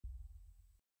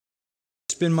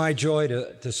been my joy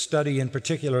to study in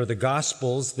particular the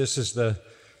Gospels. This is the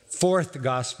fourth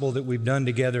Gospel that we've done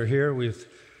together here.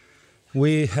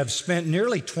 We have spent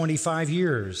nearly 25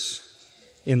 years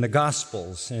in the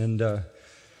Gospels, and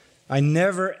I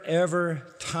never, ever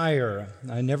tire.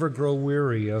 I never grow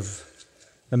weary of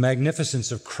the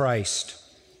magnificence of Christ.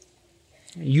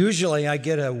 Usually I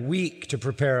get a week to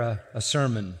prepare a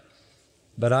sermon,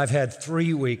 but I've had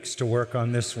 3 weeks to work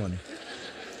on this one.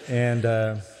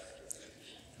 And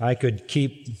I could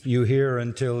keep you here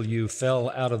until you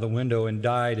fell out of the window and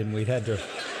died, and we'd had to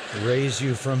raise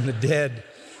you from the dead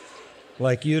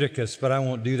like Eutychus, but I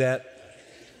won't do that.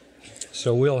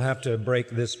 So we'll have to break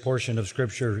this portion of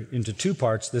Scripture into 2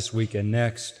 parts this week and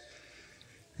next.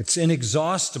 It's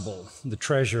inexhaustible, the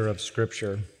treasure of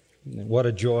Scripture. What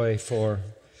a joy for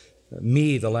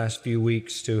me the last few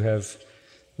weeks to have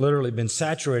literally been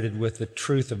saturated with the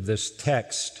truth of this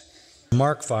text.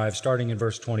 Mark 5, starting in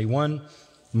verse 21,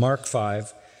 Mark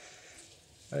 5.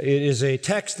 It is a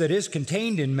text that is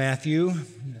contained in Matthew.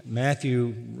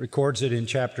 Matthew records it in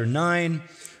chapter 9,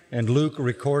 and Luke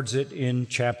records it in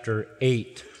chapter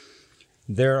 8.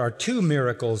 There are 2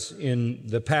 miracles in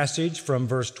the passage from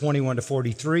verse 21 to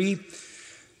 43,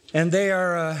 and they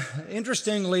are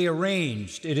interestingly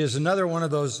arranged. It is another one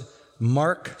of those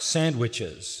Mark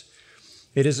sandwiches.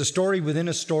 It is a story within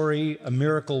a story, a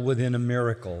miracle within a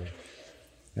miracle.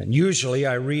 And usually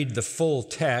I read the full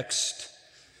text,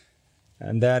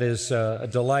 and that is a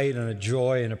delight and a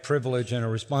joy and a privilege and a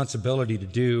responsibility to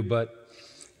do. But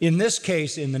in this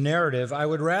case, in the narrative, I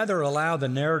would rather allow the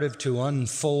narrative to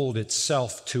unfold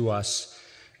itself to us.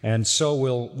 And so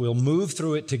we'll move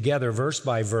through it together, verse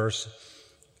by verse,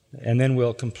 and then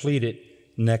we'll complete it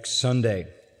next Sunday.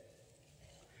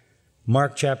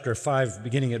 Mark chapter 5,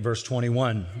 beginning at verse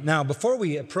 21. Now, before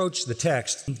we approach the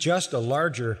text, just a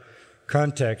larger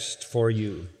context for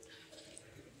you.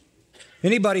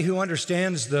 Anybody who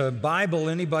understands the Bible,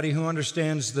 anybody who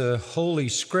understands the Holy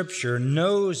Scripture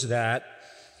knows that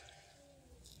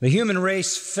the human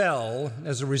race fell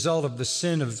as a result of the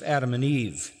sin of Adam and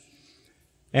Eve,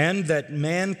 and that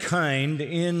mankind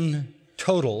in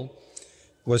total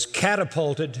was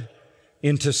catapulted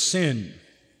into sin.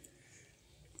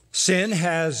 Sin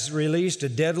has released a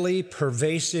deadly,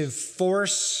 pervasive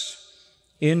force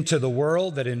into the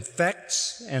world that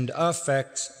infects and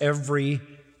affects every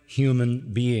human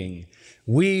being.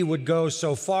 We would go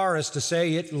so far as to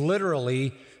say it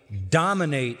literally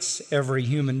dominates every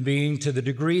human being to the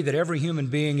degree that every human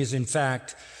being is in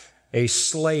fact a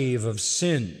slave of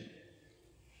sin.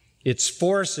 Its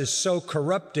force is so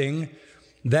corrupting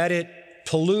that it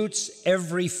pollutes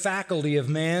every faculty of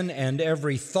man and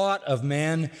every thought of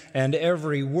man and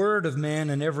every word of man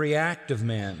and every act of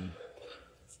man.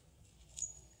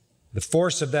 The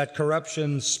force of that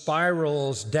corruption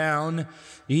spirals down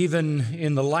even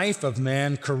in the life of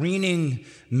man, careening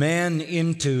man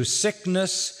into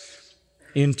sickness,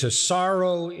 into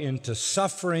sorrow, into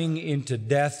suffering, into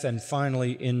death, and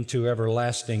finally into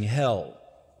everlasting hell.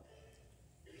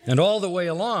 And all the way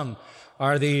along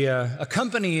are the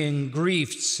accompanying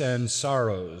griefs and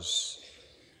sorrows.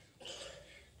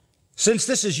 Since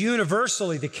this is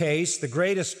universally the case, the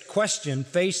greatest question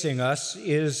facing us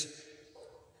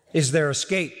is there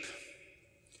escape?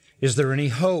 Is there any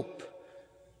hope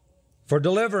for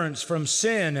deliverance from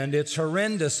sin and its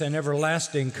horrendous and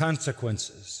everlasting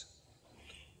consequences?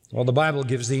 Well, the Bible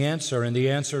gives the answer, and the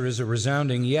answer is a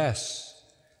resounding yes.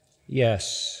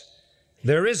 Yes.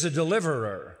 There is a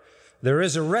deliverer. There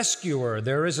is a rescuer.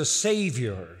 There is a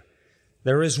Savior.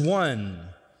 There is one,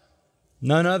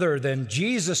 none other than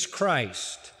Jesus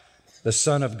Christ, the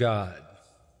Son of God.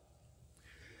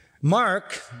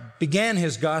 Mark began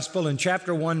his gospel in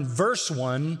chapter 1, verse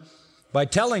 1, by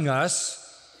telling us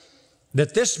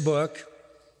that this book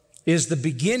is the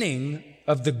beginning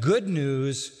of the good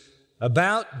news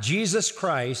about Jesus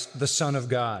Christ, the Son of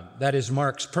God. That is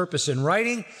Mark's purpose in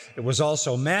writing. It was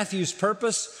also Matthew's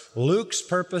purpose, Luke's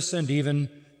purpose, and even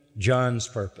John's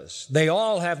purpose. They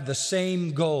all have the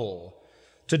same goal: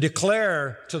 to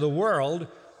declare to the world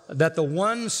that the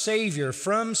one Savior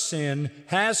from sin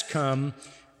has come,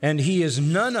 and He is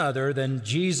none other than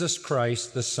Jesus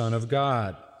Christ, the Son of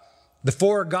God. The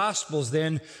 4 Gospels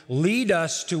then lead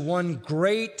us to one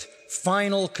great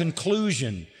final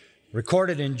conclusion,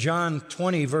 recorded in John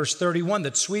 20, verse 31,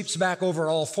 that sweeps back over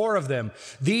all 4 of them.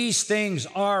 These things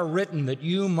are written that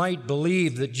you might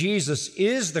believe that Jesus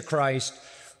is the Christ,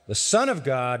 the Son of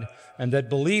God, and that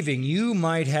believing you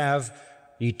might have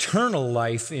eternal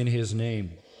life in His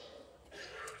name.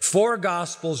 4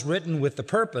 Gospels written with the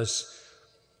purpose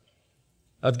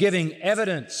of giving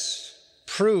evidence,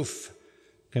 proof,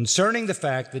 concerning the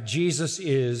fact that Jesus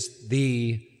is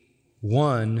the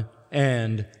one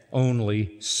and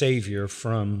only Savior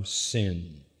from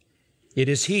sin. It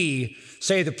is He,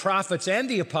 say the prophets and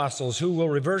the apostles, who will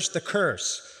reverse the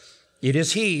curse. It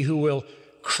is He who will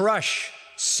crush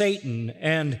Satan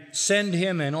and send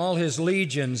him and all his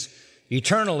legions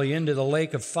eternally into the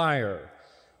lake of fire.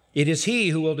 It is He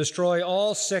who will destroy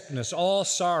all sickness, all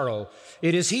sorrow.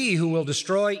 It is He who will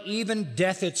destroy even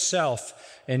death itself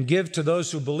and give to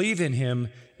those who believe in Him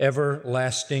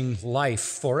everlasting life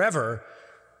forever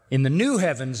in the new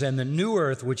heavens and the new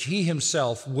earth which He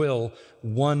Himself will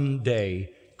one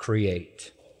day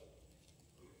create.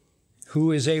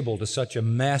 Who is able to such a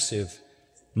massive,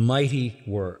 mighty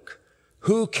work?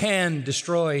 Who can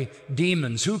destroy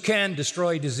demons? Who can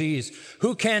destroy disease?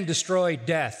 Who can destroy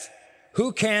death?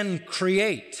 Who can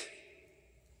create?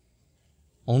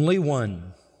 Only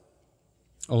one.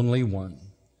 Only one.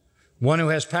 One who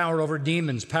has power over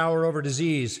demons, power over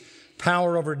disease,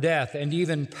 power over death, and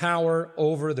even power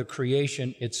over the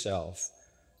creation itself.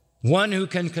 One who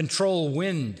can control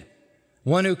wind.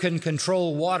 One who can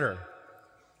control water.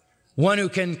 One who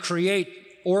can create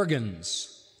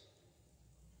organs,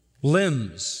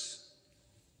 limbs,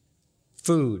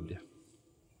 food.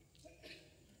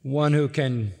 One who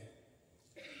can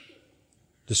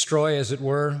destroy, as it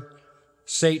were,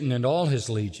 Satan and all his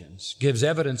legions, gives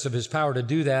evidence of his power to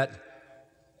do that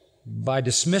by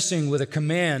dismissing with a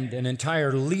command an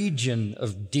entire legion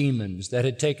of demons that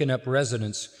had taken up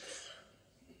residence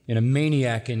in a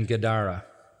maniac in Gadara.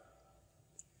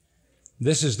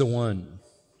 This is the one.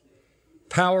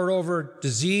 Power over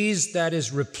disease that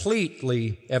is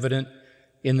repletely evident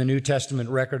in the New Testament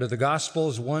record of the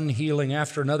Gospels, one healing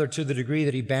after another to the degree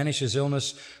that He banishes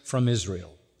illness from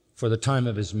Israel for the time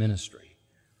of His ministry.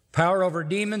 Power over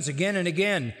demons again and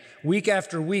again, week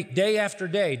after week, day after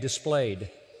day displayed.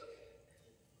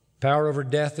 Power over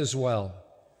death as well.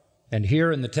 And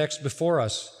here in the text before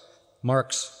us,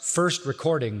 Mark's first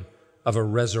recording of a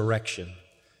resurrection.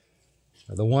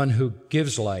 The one who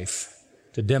gives life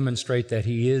to demonstrate that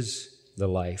He is the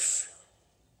life.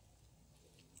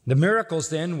 The miracles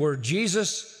then were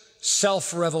Jesus'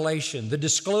 self-revelation, the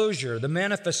disclosure, the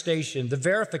manifestation, the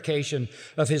verification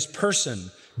of His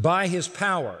person by His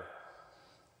power.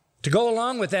 To go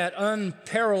along with that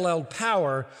unparalleled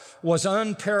power was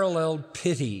unparalleled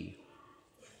pity.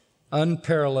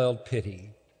 Unparalleled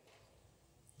pity.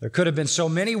 There could have been so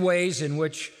many ways in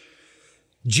which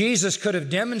Jesus could have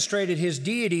demonstrated His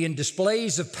deity in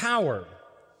displays of power.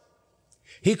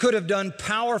 He could have done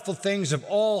powerful things of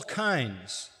all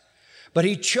kinds, but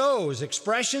He chose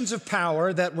expressions of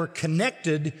power that were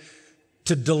connected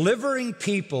to delivering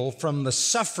people from the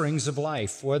sufferings of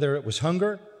life, whether it was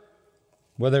hunger,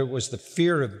 whether it was the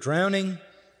fear of drowning,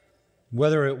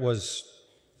 whether it was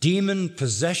demon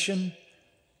possession,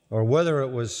 or whether it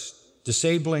was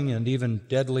disabling and even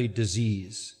deadly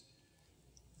disease.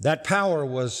 That power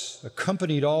was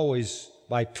accompanied always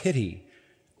by pity,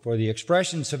 for the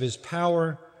expressions of His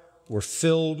power were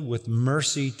filled with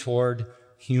mercy toward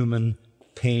human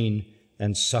pain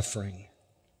and suffering.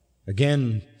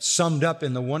 Again, summed up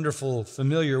in the wonderful,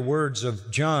 familiar words of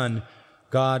John,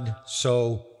 God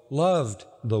so loved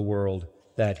the world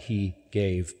that He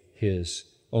gave His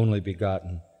only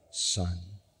begotten Son.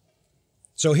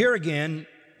 So here again,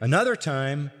 another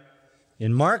time,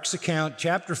 in Mark's account,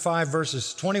 chapter 5,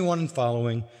 verses 21 and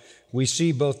following, we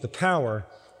see both the power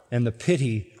and the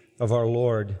pity of our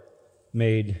Lord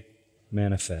made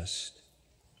manifest.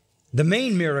 The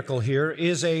main miracle here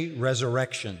is a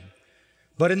resurrection.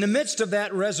 But in the midst of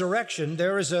that resurrection,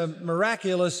 there is a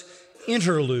miraculous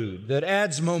interlude that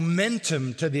adds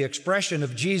momentum to the expression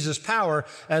of Jesus' power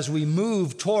as we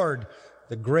move toward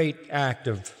the great act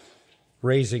of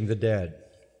raising the dead.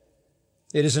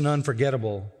 It is an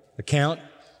unforgettable account.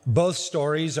 Both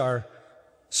stories are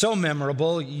so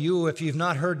memorable. You, if you've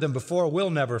not heard them before, will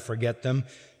never forget them.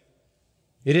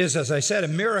 It is, as I said, a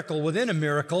miracle within a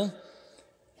miracle.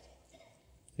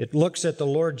 It looks at the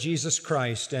Lord Jesus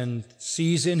Christ and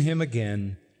sees in Him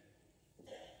again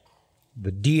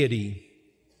the deity,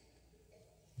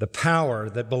 the power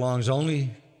that belongs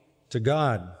only to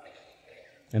God,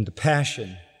 and the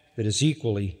passion that is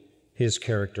equally His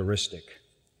characteristic.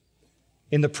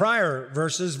 In the prior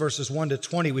verses, verses 1 to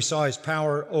 20, we saw His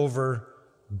power over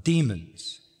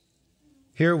demons.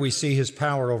 Here we see His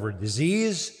power over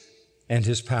disease and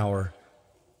His power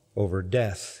over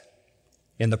death.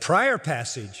 In the prior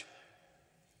passage,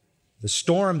 the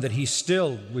storm that He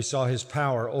stilled, we saw His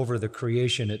power over the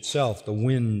creation itself, the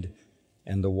wind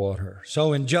and the water.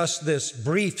 So in just this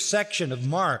brief section of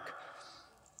Mark,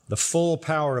 the full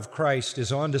power of Christ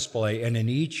is on display, and in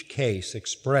each case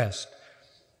expressed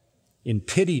in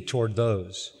pity toward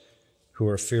those who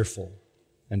are fearful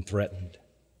and threatened.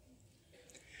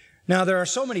 Now, there are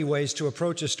so many ways to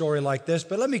approach a story like this,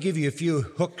 but let me give you a few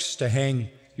hooks to hang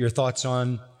your thoughts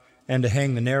on and to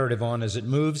hang the narrative on as it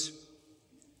moves.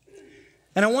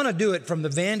 And I want to do it from the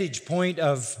vantage point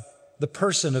of the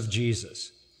person of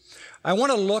Jesus. I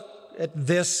want to look at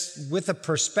this with a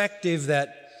perspective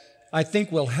that I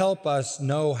think will help us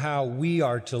know how we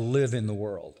are to live in the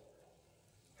world.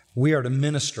 We are to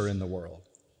minister in the world.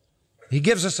 He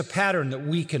gives us a pattern that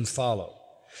we can follow.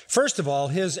 First of all,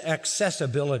 his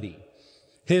accessibility.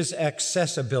 His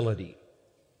accessibility.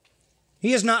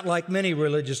 He is not like many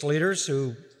religious leaders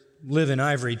who live in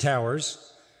ivory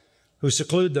towers, who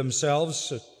seclude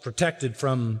themselves, protected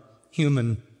from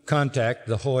human contact,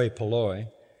 the hoi polloi.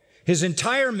 His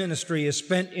entire ministry is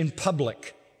spent in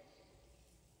public.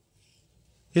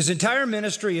 His entire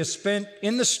ministry is spent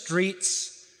in the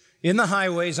streets, in the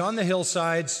highways, on the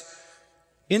hillsides,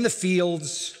 in the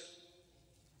fields,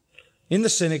 in the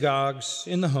synagogues,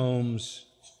 in the homes,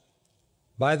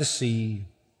 by the sea,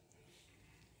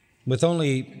 with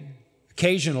only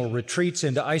occasional retreats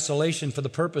into isolation for the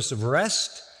purpose of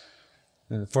rest,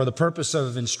 for the purpose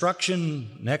of instruction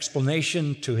and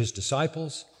explanation to his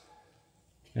disciples,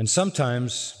 and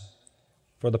sometimes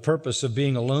for the purpose of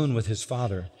being alone with his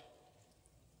Father.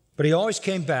 But he always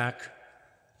came back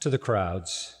to the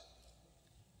crowds.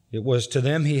 It was to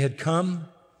them he had come,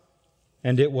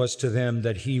 and it was to them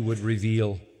that he would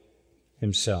reveal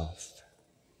himself.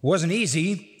 It wasn't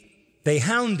easy. They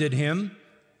hounded him.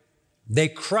 They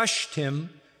crushed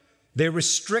him. They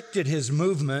restricted his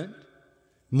movement.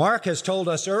 Mark has told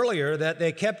us earlier that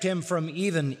they kept him from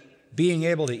even being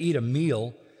able to eat a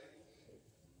meal.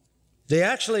 They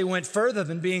actually went further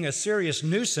than being a serious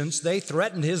nuisance. They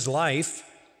threatened his life.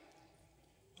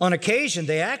 On occasion,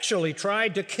 they actually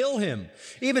tried to kill him.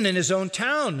 Even in his own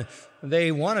town,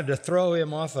 they wanted to throw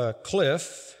him off a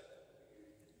cliff.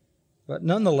 But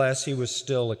nonetheless, he was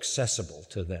still accessible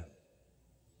to them.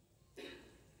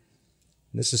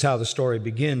 This is how the story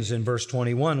begins in verse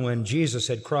 21. When Jesus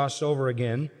had crossed over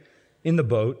again in the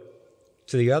boat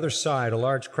to the other side, a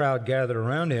large crowd gathered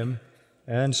around him,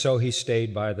 and so he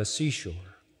stayed by the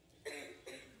seashore.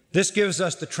 This gives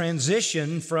us the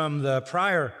transition from the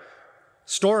prior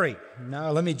story.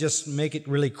 Now, let me just make it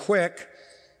really quick.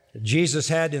 Jesus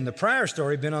had, in the prior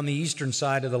story, been on the eastern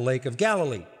side of the Lake of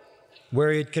Galilee,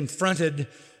 where he had confronted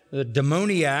the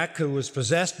demoniac who was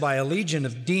possessed by a legion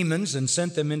of demons and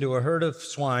sent them into a herd of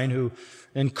swine who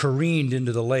then careened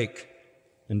into the lake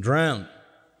and drowned.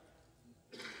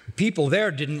 The people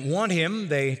there didn't want him.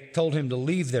 They told him to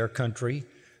leave their country.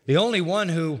 The only one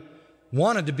who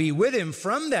wanted to be with him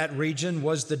from that region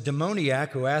was the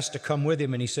demoniac who asked to come with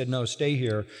him, and he said, no, stay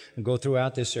here and go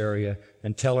throughout this area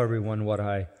and tell everyone what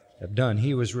I have done.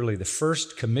 He was really the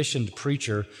first commissioned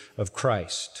preacher of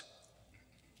Christ.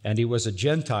 And he was a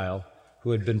Gentile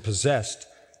who had been possessed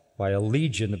by a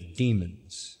legion of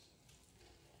demons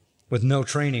with no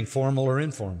training, formal or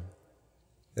informal,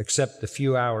 except the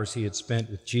few hours he had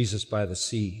spent with Jesus by the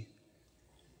sea.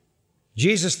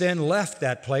 Jesus then left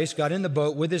that place, got in the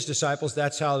boat with his disciples.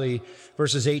 That's how the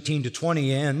verses 18 to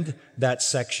 20 end that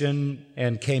section,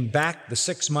 and came back the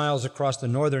 6 miles across the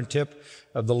northern tip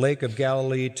of the Lake of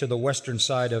Galilee to the western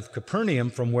side of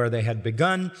Capernaum from where they had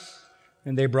begun.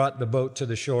 And they brought the boat to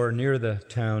the shore near the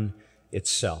town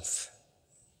itself.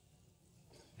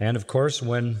 And of course,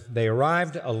 when they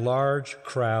arrived, a large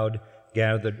crowd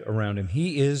gathered around him.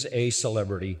 He is a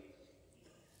celebrity.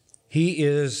 He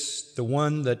is the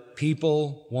one that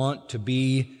people want to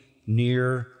be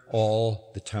near all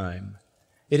the time.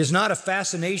 It is not a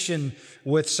fascination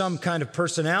with some kind of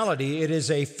personality. It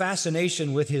is a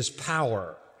fascination with his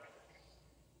power.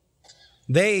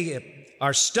 They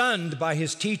are stunned by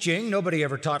his teaching. Nobody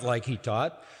ever taught like he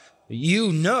taught.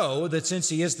 You know that since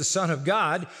he is the Son of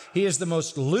God, he is the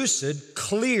most lucid,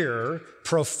 clear,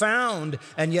 profound,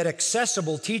 and yet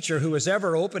accessible teacher who has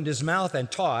ever opened his mouth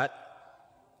and taught,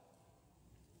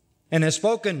 and has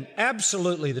spoken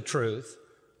absolutely the truth.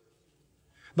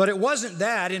 But it wasn't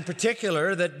that in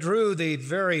particular that drew the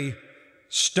very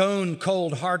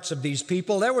stone-cold hearts of these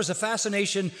people. There was a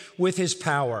fascination with his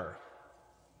power.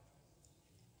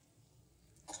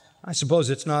 I suppose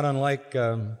it's not unlike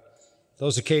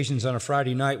those occasions on a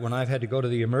Friday night when I've had to go to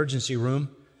the emergency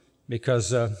room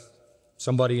because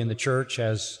somebody in the church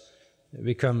has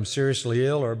become seriously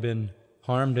ill or been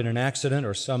harmed in an accident,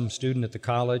 or some student at the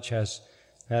college has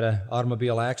had an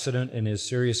automobile accident and is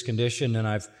serious condition, and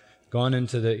I've gone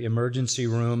into the emergency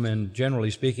room, and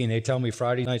generally speaking, they tell me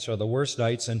Friday nights are the worst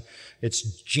nights, and it's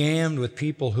jammed with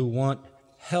people who want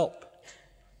help.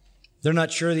 They're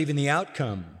not sure even the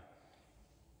outcome.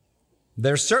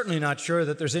 They're certainly not sure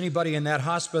that there's anybody in that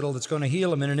hospital that's going to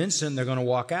heal them in an instant and they're going to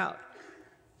walk out.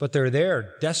 But they're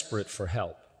there desperate for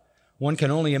help. One can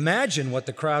only imagine what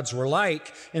the crowds were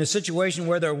like in a situation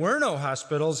where there were no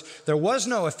hospitals, there was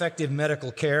no effective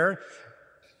medical care,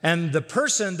 and the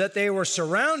person that they were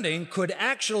surrounding could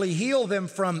actually heal them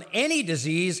from any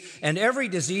disease and every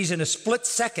disease in a split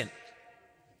second.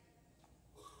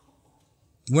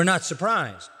 We're not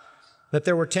surprised that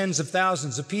there were tens of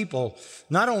thousands of people,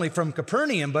 not only from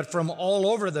Capernaum, but from all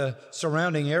over the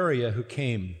surrounding area who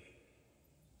came.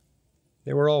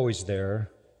 They were always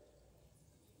there.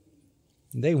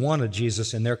 They wanted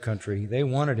Jesus in their country. They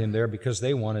wanted him there because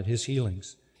they wanted his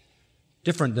healings.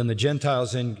 Different than the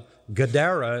Gentiles in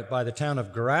Gadara by the town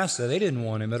of Gerasa, they didn't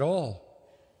want him at all.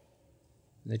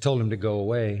 They told him to go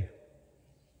away.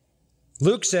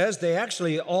 Luke says they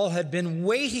actually all had been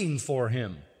waiting for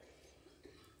him.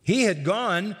 He had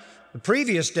gone the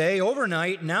previous day,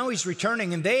 overnight, now he's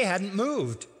returning, and they hadn't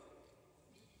moved.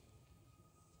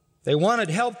 They wanted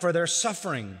help for their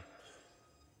suffering.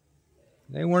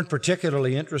 They weren't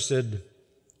particularly interested,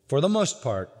 for the most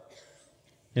part,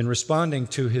 in responding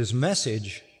to his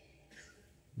message,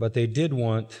 but they did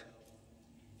want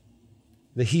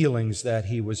the healings that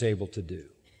he was able to do.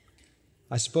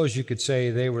 I suppose you could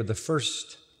say they were the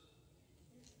first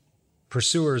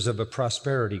pursuers of a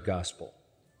prosperity gospel.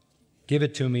 Give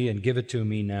it to me and give it to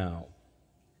me now.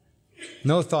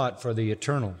 No thought for the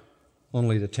eternal,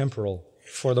 only the temporal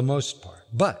for the most part.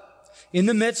 But in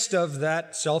the midst of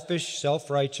that selfish,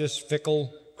 self-righteous,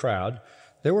 fickle crowd,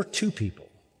 there were two people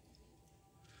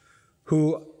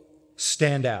who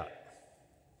stand out.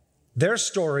 Their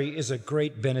story is a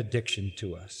great benediction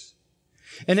to us.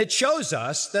 And it shows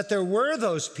us that there were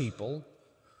those people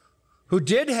who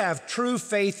did have true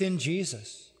faith in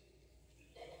Jesus.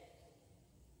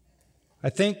 I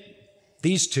think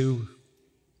these two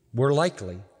were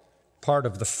likely part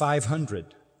of the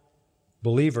 500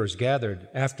 believers gathered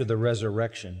after the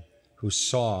resurrection who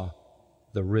saw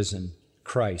the risen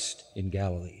Christ in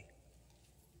Galilee.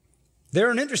 They're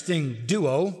an interesting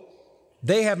duo.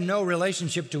 They have no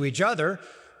relationship to each other.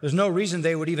 There's no reason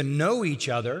they would even know each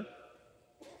other.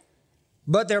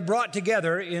 But they're brought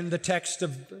together in the text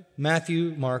of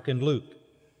Matthew, Mark, and Luke.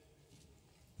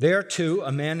 They are two,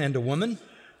 a man and a woman,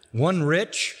 one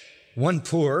rich, one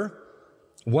poor,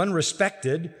 one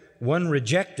respected, one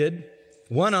rejected,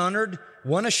 one honored,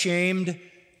 one ashamed,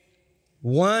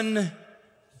 one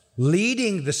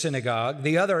leading the synagogue,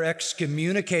 the other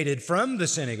excommunicated from the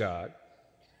synagogue,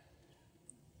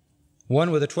 one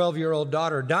with a 12-year-old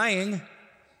daughter dying,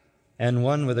 and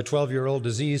one with a 12-year-old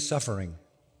disease suffering.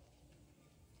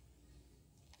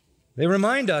 They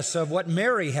remind us of what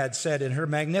Mary had said in her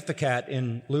Magnificat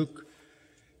in Luke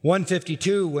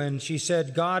 1:52 when she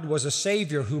said God was a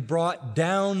Savior who brought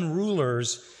down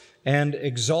rulers and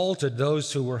exalted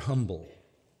those who were humble.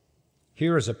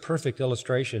 Here is a perfect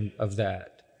illustration of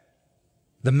that.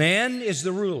 The man is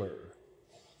the ruler.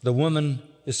 The woman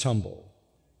is humble.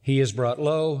 He is brought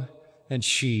low, and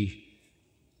she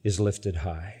is lifted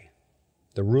high.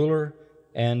 The ruler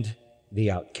and the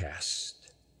outcast.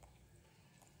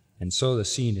 And so the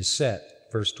scene is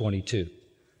set, verse 22,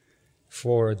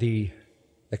 for the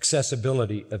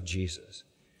accessibility of Jesus.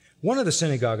 One of the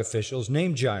synagogue officials,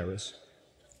 named Jairus,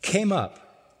 came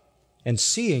up and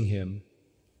seeing him,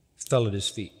 fell at his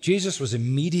feet. Jesus was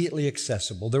immediately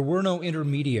accessible. There were no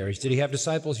intermediaries. Did he have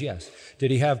disciples? Yes. Did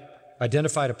he have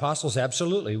identified apostles?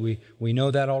 Absolutely. We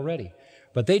know that already.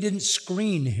 But they didn't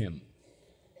screen him.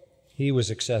 He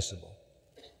was accessible.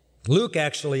 Luke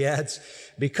actually adds,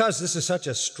 because this is such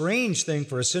a strange thing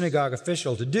for a synagogue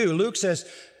official to do, Luke says,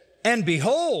 and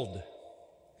behold,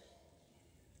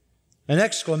 an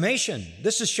exclamation.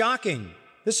 This is shocking.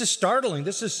 This is startling.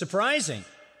 This is surprising.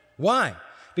 Why?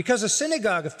 Because a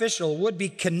synagogue official would be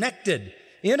connected,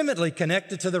 intimately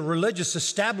connected to the religious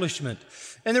establishment.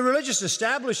 And the religious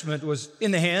establishment was in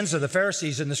the hands of the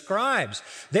Pharisees and the scribes.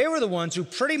 They were the ones who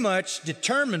pretty much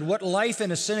determined what life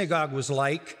in a synagogue was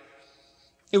like.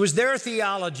 It was their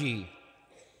theology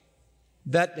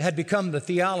that had become the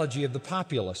theology of the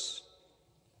populace.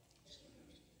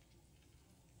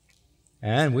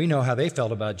 And we know how they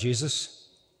felt about Jesus.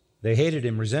 They hated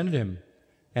him, resented him,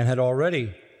 and had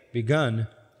already begun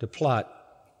to plot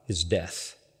his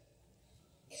death.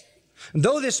 And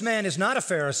though this man is not a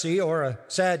Pharisee or a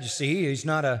Sadducee, he's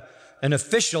not an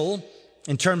official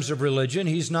in terms of religion,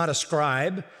 he's not a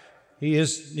scribe,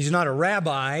 he's not a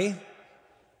rabbi,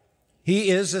 He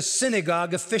is a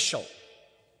synagogue official.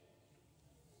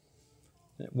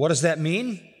 What does that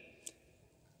mean?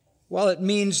 Well, it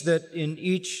means that in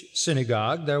each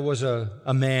synagogue there was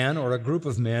a man or a group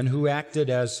of men who acted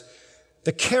as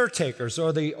the caretakers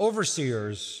or the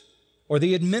overseers or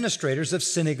the administrators of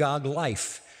synagogue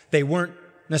life. They weren't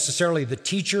necessarily the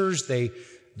teachers.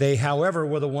 They, however,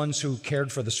 were the ones who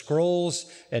cared for the scrolls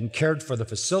and cared for the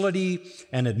facility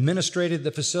and administrated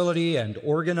the facility and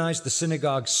organized the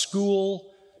synagogue school.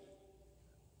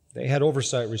 They had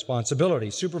oversight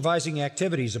responsibilities, supervising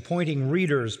activities, appointing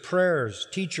readers, prayers,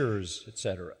 teachers,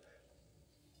 etc.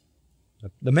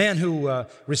 The man who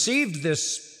received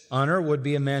this honor would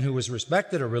be a man who was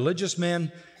respected, a religious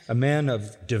man, a man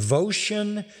of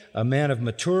devotion, a man of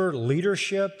mature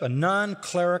leadership, a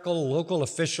non-clerical local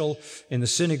official in the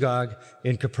synagogue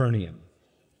in Capernaum,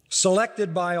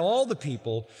 selected by all the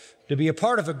people to be a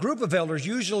part of a group of elders,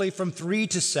 usually from 3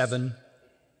 to 7,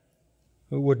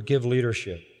 who would give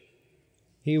leadership.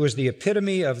 He was the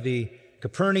epitome of the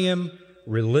Capernaum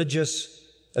religious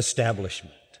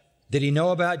establishment. Did he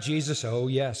know about Jesus? Oh,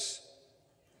 yes.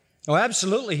 Oh,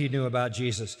 absolutely he knew about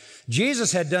Jesus.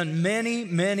 Jesus had done many,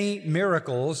 many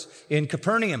miracles in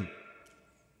Capernaum.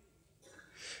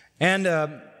 And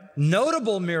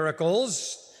notable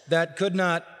miracles that could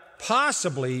not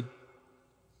possibly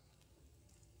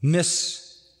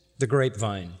miss the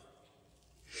grapevine.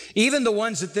 Even the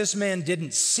ones that this man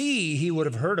didn't see, he would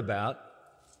have heard about,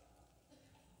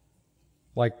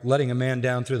 like letting a man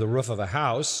down through the roof of a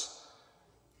house,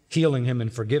 healing him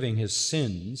and forgiving his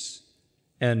sins,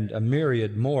 and a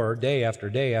myriad more day after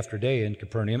day after day in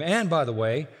Capernaum. And by the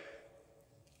way,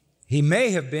 he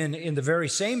may have been in the very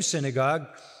same synagogue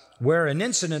where an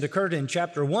incident occurred in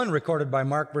chapter 1, recorded by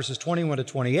Mark, verses 21 to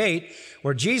 28,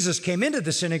 where Jesus came into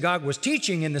the synagogue, was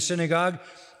teaching in the synagogue,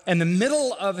 and in the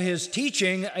middle of his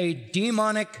teaching, a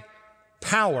demonic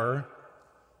power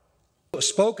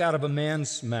spoke out of a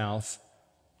man's mouth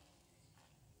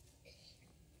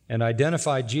and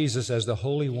identified Jesus as the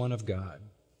Holy One of God.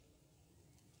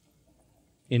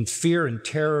 In fear and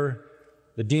terror,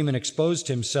 the demon exposed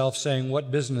himself, saying,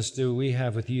 "What business do we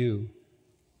have with you?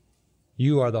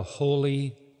 You are the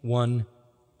Holy One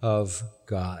of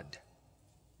God."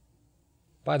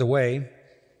 By the way,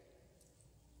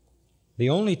 the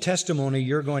only testimony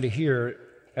you're going to hear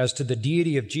as to the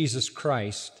deity of Jesus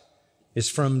Christ is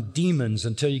from demons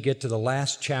until you get to the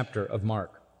last chapter of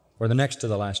Mark, or the next to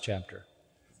the last chapter.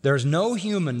 There's no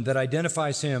human that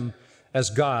identifies him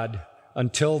as God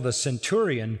until the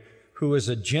centurion, who is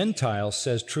a Gentile,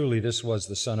 says truly this was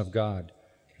the Son of God.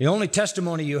 The only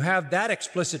testimony you have that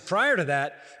explicit prior to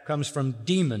that comes from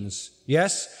demons.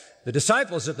 Yes, the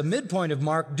disciples at the midpoint of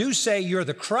Mark do say you're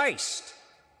the Christ,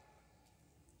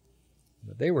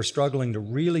 but they were struggling to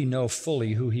really know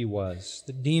fully who he was.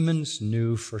 The demons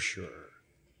knew for sure.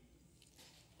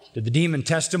 Did the demon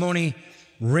testimony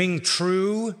ring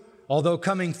true? Although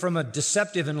coming from a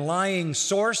deceptive and lying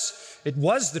source, it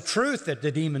was the truth that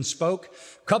the demon spoke,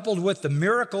 coupled with the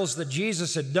miracles that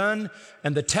Jesus had done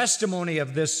and the testimony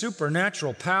of this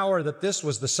supernatural power that this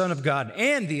was the Son of God,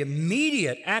 and the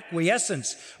immediate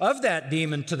acquiescence of that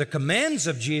demon to the commands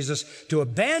of Jesus to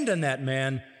abandon that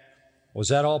man. Was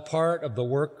that all part of the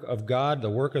work of God, the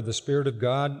work of the Spirit of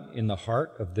God in the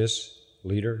heart of this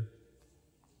leader?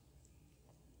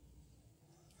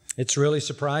 It's really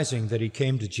surprising that he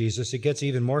came to Jesus. It gets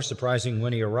even more surprising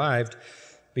when he arrived,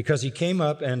 because he came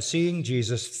up and, seeing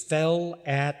Jesus, fell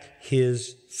at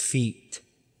his feet.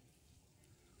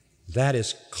 That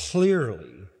is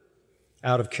clearly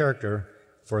out of character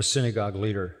for a synagogue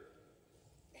leader,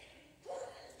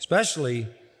 especially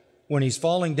when he's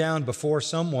falling down before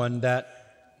someone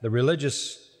that the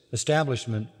religious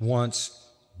establishment wants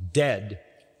dead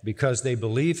because they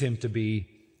believe him to be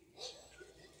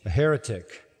a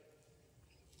heretic.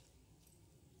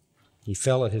 He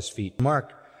fell at his feet.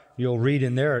 Mark, you'll read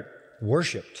in there,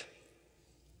 worshiped.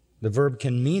 The verb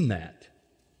can mean that.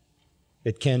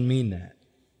 It can mean that.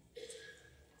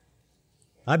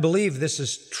 I believe this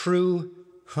is true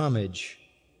homage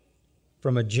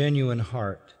from a genuine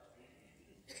heart.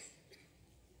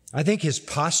 I think his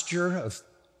posture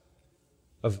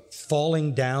of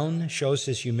falling down shows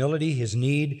his humility, his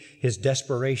need, his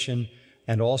desperation,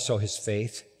 and also his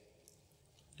faith.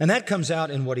 And that comes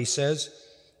out in what he says.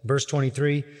 Verse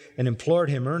 23, and implored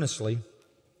him earnestly,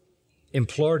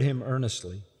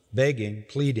 begging,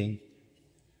 pleading,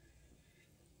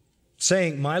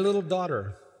 saying, "My little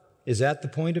daughter is at the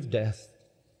point of death.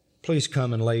 Please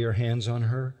come and lay your hands on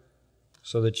her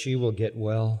so that she will get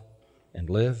well and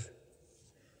live."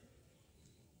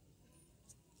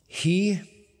 He, as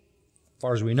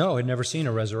far as we know, had never seen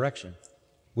a resurrection.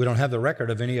 We don't have the record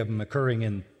of any of them occurring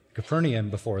in Capernaum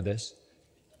before this.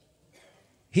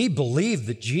 He believed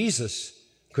that Jesus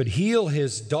could heal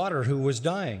his daughter who was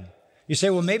dying. You say,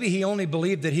 well, maybe he only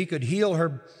believed that he could heal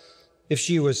her if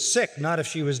she was sick, not if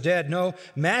she was dead. No,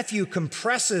 Matthew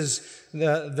compresses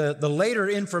the later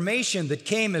information that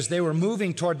came as they were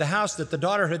moving toward the house that the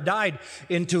daughter had died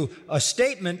into a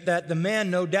statement that the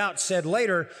man no doubt said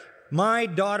later, my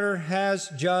daughter has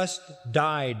just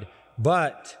died,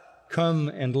 but come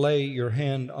and lay your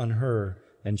hand on her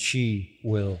and she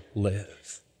will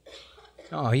live.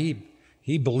 Oh,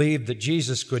 he believed that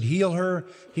Jesus could heal her.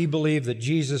 He believed that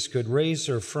Jesus could raise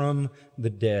her from the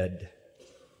dead.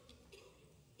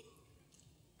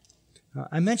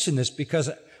 I mention this because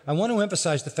I want to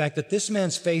emphasize the fact that this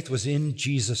man's faith was in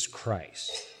Jesus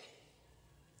Christ.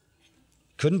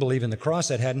 Couldn't believe in the cross,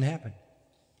 that hadn't happened.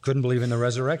 Couldn't believe in the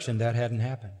resurrection, that hadn't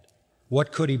happened.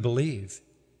 What could he believe?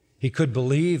 He could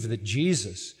believe that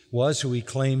Jesus was who he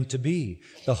claimed to be,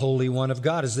 the Holy One of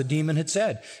God, as the demon had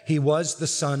said. He was the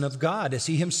Son of God, as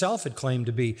he himself had claimed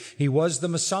to be. He was the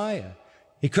Messiah.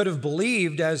 He could have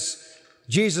believed as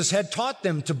Jesus had taught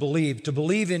them to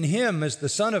believe in him as the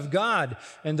Son of God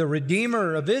and the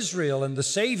Redeemer of Israel and the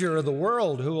Savior of the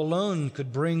world who alone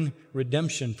could bring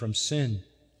redemption from sin.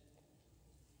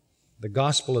 The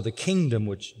gospel of the kingdom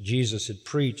which Jesus had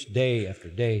preached day after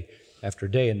day after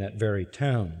day in that very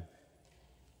town.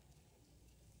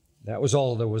 That was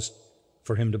all there was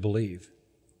for him to believe.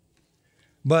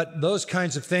 But those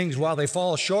kinds of things, while they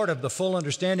fall short of the full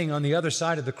understanding on the other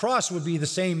side of the cross, would be the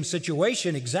same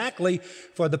situation exactly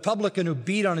for the publican who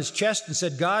beat on his chest and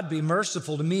said, God, be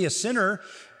merciful to me, a sinner.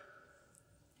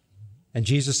 And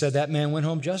Jesus said that man went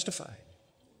home justified.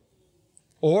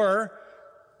 Or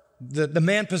the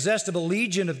man possessed of a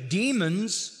legion of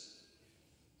demons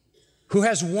who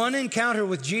has one encounter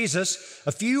with Jesus,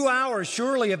 a few hours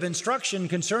surely of instruction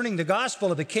concerning the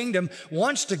gospel of the kingdom,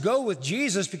 wants to go with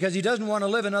Jesus because he doesn't want to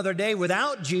live another day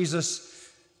without Jesus.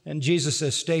 And Jesus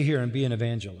says, stay here and be an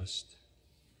evangelist.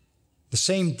 The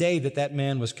same day that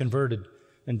man was converted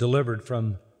and delivered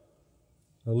from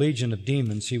a legion of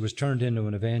demons, he was turned into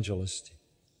an evangelist.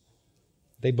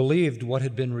 They believed what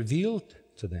had been revealed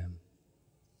to them.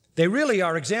 They really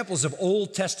are examples of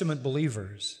Old Testament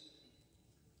believers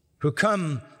who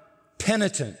come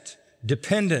penitent,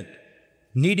 dependent,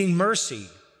 needing mercy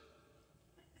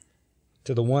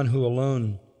to the one who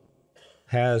alone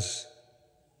has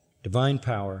divine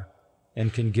power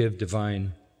and can give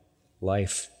divine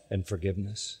life and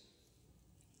forgiveness.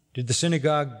 Did the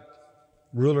synagogue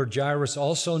ruler Jairus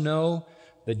also know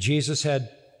that Jesus had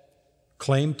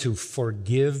claimed to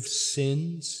forgive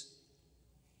sins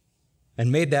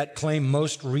and made that claim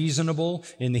most reasonable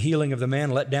in the healing of the man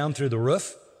let down through the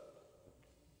roof?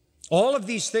 All of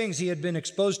these things he had been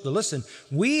exposed to. Listen,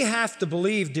 we have to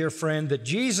believe, dear friend, that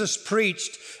Jesus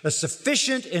preached a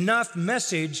sufficient enough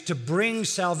message to bring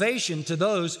salvation to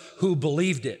those who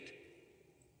believed it.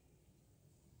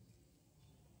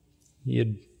 He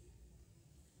had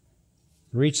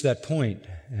reached that point,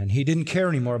 and he didn't care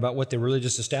anymore about what the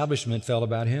religious establishment felt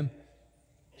about him.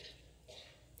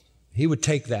 He would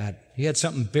take that. He had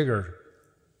something bigger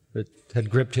that had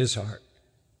gripped his heart.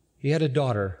 He had a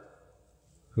daughter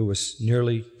who was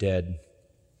nearly dead.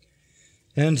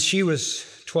 And she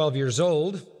was 12 years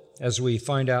old, as we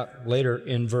find out later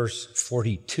in verse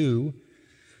 42,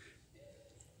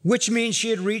 which means she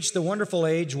had reached the wonderful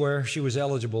age where she was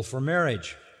eligible for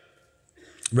marriage,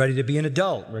 ready to be an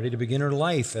adult, ready to begin her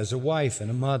life as a wife and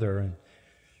a mother. And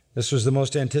this was the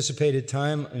most anticipated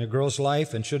time in a girl's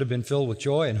life and should have been filled with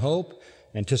joy and hope,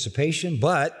 anticipation,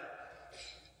 but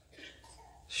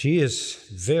she is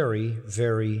very,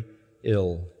 very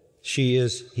ill. She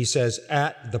is, he says,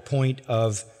 at the point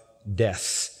of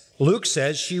death. Luke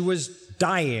says she was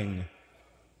dying.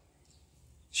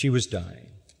 She was dying.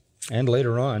 And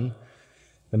later on,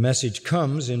 the message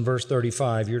comes in verse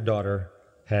 35, your daughter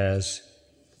has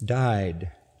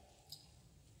died.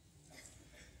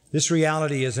 This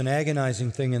reality is an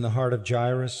agonizing thing in the heart of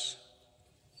Jairus.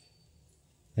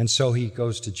 And so he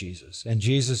goes to Jesus. And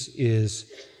Jesus is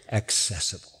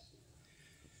accessible.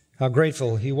 How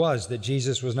grateful he was that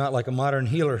Jesus was not like a modern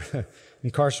healer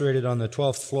incarcerated on the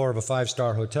 12th floor of a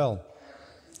 5-star hotel,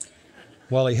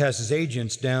 while he has his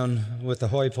agents down with the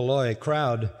hoi polloi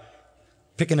crowd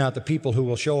picking out the people who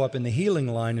will show up in the healing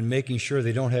line and making sure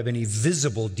they don't have any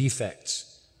visible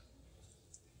defects.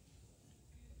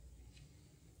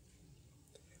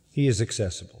 He is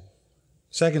accessible.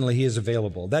 Secondly, he is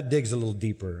available. That digs a little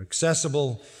deeper.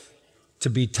 Accessible to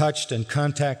be touched and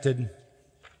contacted,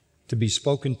 to be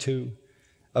spoken to,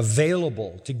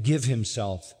 available to give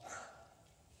himself,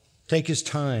 take his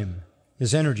time,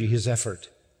 his energy, his effort.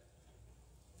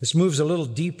 This moves a little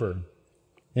deeper,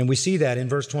 and we see that in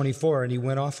verse 24, and he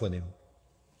went off with him.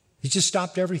 He just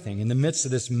stopped everything in the midst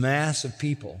of this mass of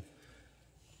people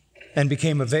and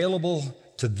became available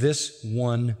to this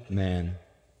one man.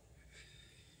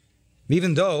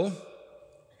 Even though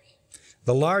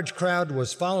the large crowd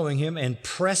was following him and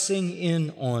pressing in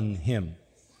on him,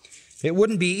 it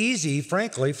wouldn't be easy,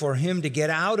 frankly, for him to get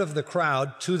out of the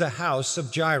crowd to the house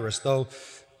of Jairus, though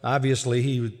obviously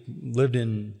he lived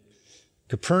in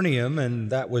Capernaum and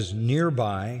that was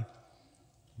nearby.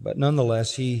 But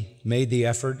nonetheless, he made the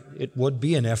effort. It would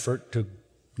be an effort to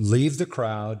leave the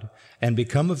crowd and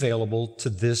become available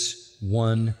to this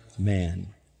one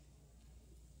man.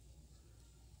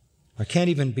 I can't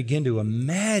even begin to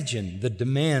imagine the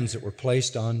demands that were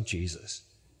placed on Jesus.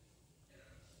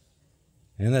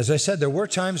 And as I said, there were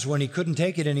times when he couldn't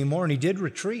take it anymore, and he did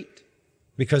retreat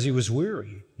because he was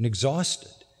weary and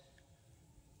exhausted.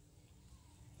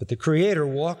 But the Creator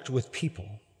walked with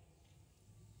people.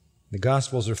 The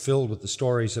Gospels are filled with the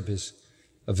stories of his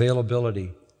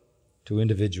availability to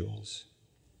individuals.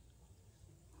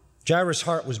 Jairus'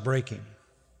 heart was breaking,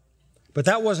 but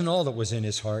that wasn't all that was in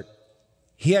his heart.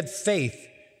 He had faith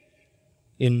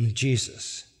in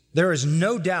Jesus. There is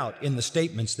no doubt in the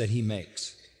statements that he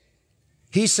makes.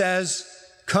 He says,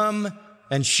 "Come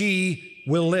and she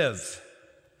will live.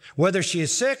 Whether she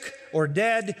is sick or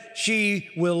dead, she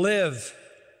will live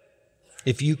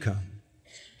if you come."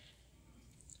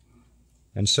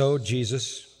 And so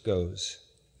Jesus goes.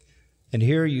 And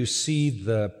here you see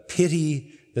the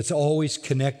pity that's always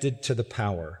connected to the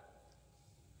power.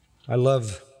 I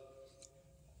love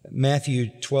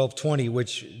Matthew 12:20,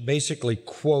 which basically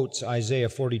quotes Isaiah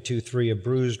 42:3, "A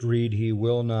bruised reed he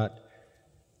will not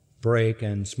break,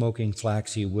 and smoking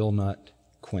flax he will not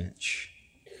quench."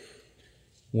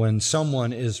 When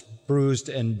someone is bruised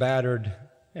and battered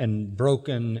and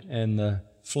broken and the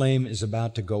flame is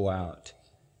about to go out,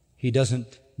 he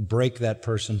doesn't break that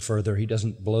person further. He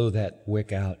doesn't blow that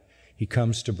wick out. He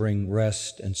comes to bring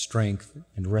rest and strength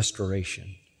and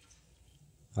restoration.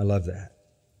 I love that.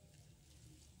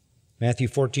 Matthew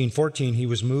 14:14, he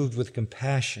was moved with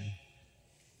compassion.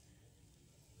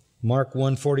 Mark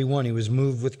 1:41, he was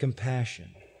moved with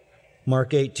compassion.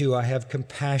 Mark 8:2, I have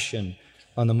compassion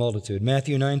on the multitude.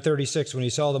 Matthew 9:36, when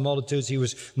he saw the multitudes, he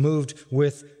was moved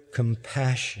with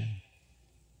compassion.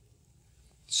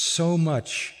 So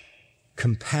much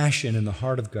compassion in the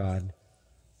heart of God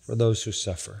for those who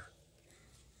suffer.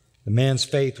 The man's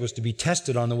faith was to be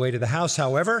tested on the way to the house.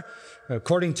 However,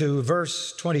 according to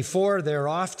verse 24, they're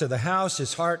off to the house.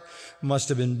 His heart must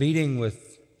have been beating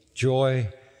with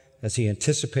joy as he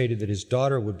anticipated that his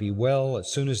daughter would be well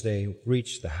as soon as they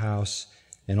reached the house.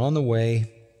 And on the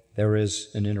way, there is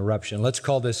an interruption. Let's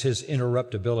call this his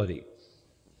interruptibility.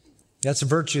 That's a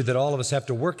virtue that all of us have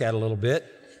to work at a little bit.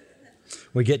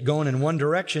 We get going in one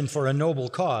direction for a noble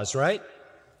cause, right?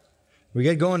 We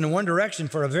get going in one direction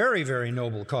for a very, very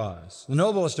noble cause. The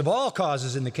noblest of all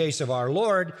causes in the case of our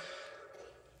Lord.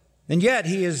 And yet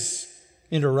he is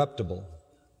interruptible.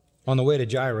 On the way to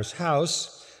Jairus'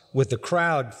 house, with the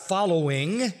crowd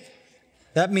following,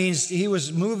 that means he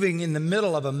was moving in the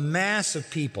middle of a mass of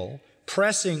people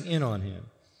pressing in on him.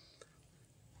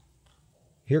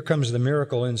 Here comes the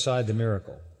miracle inside the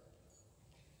miracle.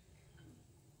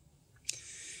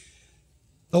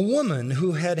 A woman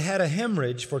who had had a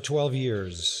hemorrhage for 12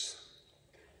 years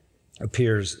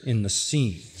appears in the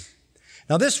scene.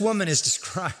 Now, this woman is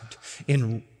described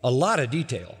in a lot of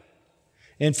detail.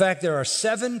 In fact, there are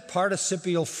 7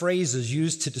 participial phrases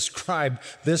used to describe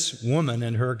this woman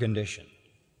and her condition.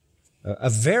 A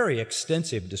very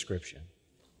extensive description.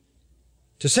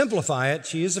 To simplify it,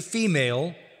 she is a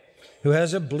female who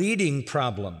has a bleeding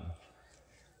problem.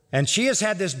 And she has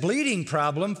had this bleeding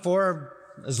problem for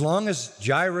as long as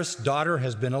Jairus' daughter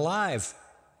has been alive.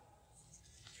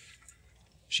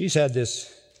 She's had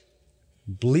this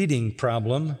bleeding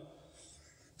problem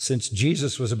since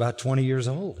Jesus was about 20 years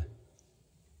old.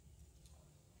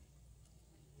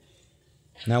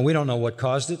 Now, we don't know what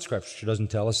caused it. Scripture doesn't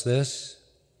tell us this.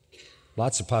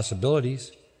 Lots of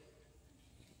possibilities.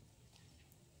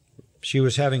 She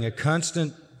was having a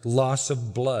constant loss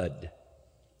of blood,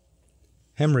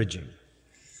 hemorrhaging.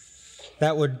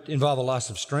 That would involve a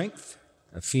loss of strength.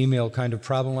 A female kind of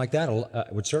problem like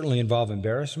that would certainly involve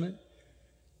embarrassment,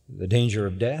 the danger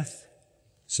of death,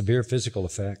 severe physical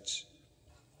effects.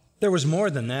 There was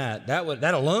more than that.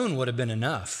 That alone would have been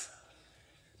enough.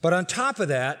 But on top of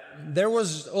that, there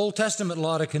was Old Testament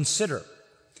law to consider.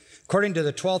 According to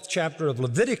the 12th chapter of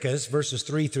Leviticus, verses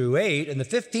 3 through 8, and the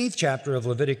 15th chapter of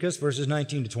Leviticus, verses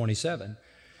 19 to 27,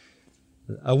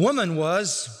 a woman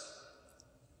was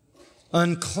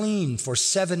unclean for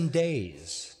 7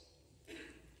 days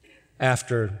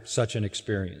after such an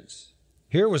experience.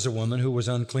 Here was a woman who was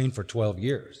unclean for 12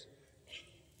 years.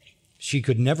 She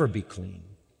could never be clean.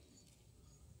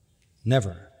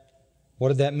 Never. What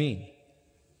did that mean?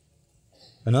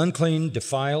 An unclean,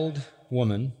 defiled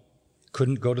woman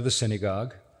couldn't go to the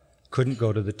synagogue, couldn't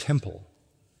go to the temple.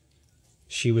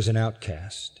 She was an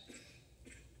outcast.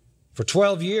 For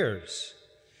 12 years.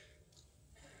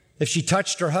 If she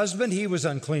touched her husband, he was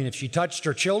unclean. If she touched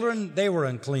her children, they were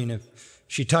unclean. If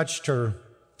she touched her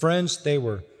friends, they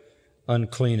were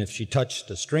unclean. If she touched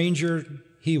a stranger,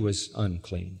 he was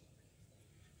unclean.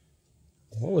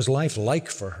 What was life like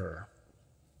for her?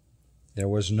 There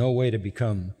was no way to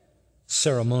become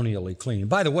ceremonially clean.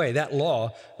 By the way, that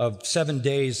law of 7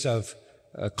 days of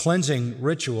cleansing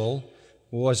ritual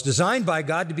was designed by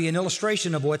God to be an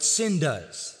illustration of what sin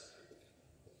does.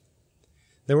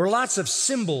 There were lots of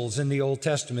symbols in the Old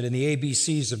Testament, in the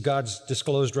ABCs of God's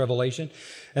disclosed revelation.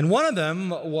 And one of them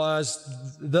was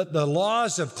the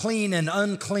laws of clean and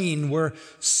unclean were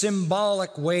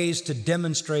symbolic ways to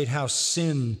demonstrate how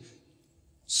sin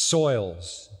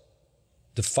soils,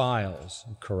 defiles,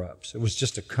 and corrupts. It was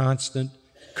just a constant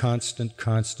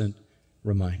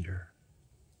reminder.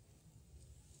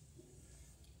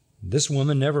 This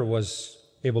woman never was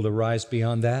able to rise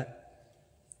beyond that.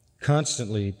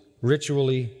 Constantly,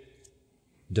 ritually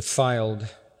defiled,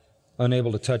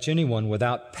 unable to touch anyone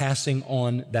without passing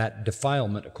on that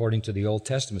defilement, according to the Old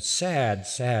Testament. Sad,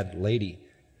 sad lady.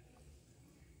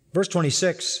 Verse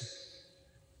 26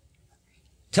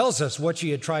 tells us what she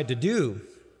had tried to do.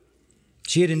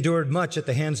 She had endured much at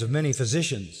the hands of many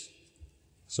physicians.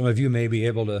 Some of you may be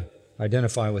able to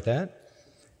identify with that.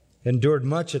 Endured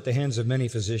much at the hands of many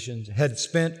physicians, had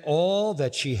spent all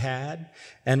that she had,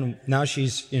 and now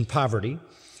she's in poverty,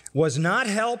 was not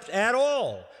helped at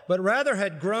all, but rather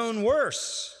had grown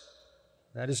worse.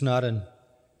 That is not an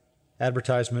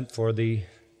advertisement for the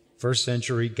first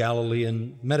century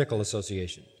Galilean Medical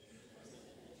Association.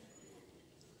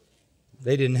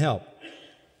 They didn't help.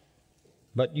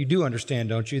 But you do understand,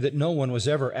 don't you, that no one was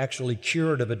ever actually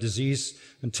cured of a disease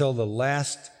until the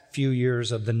last few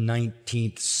years of the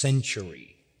 19th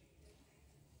century,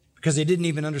 because they didn't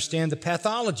even understand the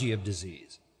pathology of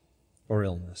disease or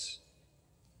illness.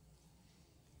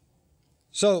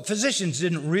 So physicians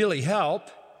didn't really help.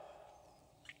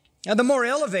 Now, the more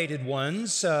elevated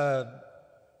ones,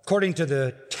 according to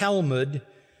the Talmud,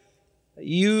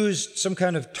 used some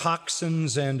kind of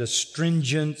toxins and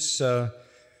astringents to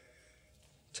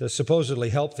supposedly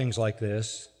help things like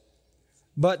this.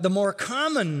 But the more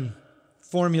common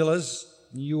formulas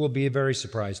you will be very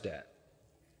surprised at.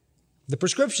 The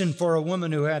prescription for a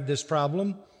woman who had this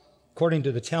problem, according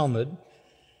to the Talmud,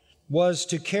 was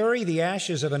to carry the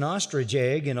ashes of an ostrich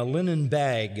egg in a linen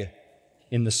bag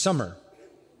in the summer,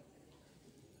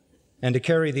 and to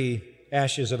carry the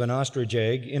ashes of an ostrich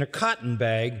egg in a cotton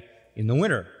bag in the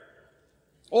winter,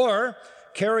 or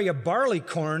carry a barley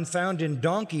corn found in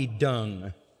donkey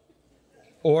dung,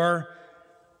 or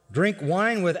drink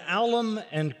wine with alum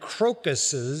and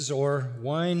crocuses, or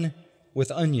wine with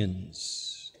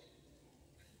onions.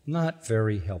 Not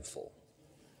very helpful.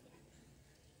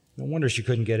 No wonder she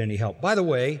couldn't get any help. By the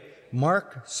way,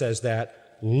 Mark says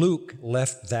that. Luke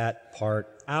left that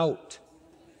part out.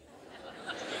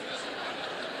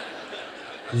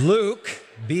 Luke,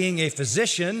 being a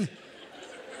physician,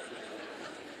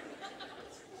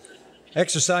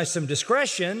 exercised some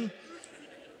discretion,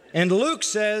 and Luke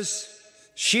says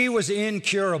she was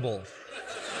incurable.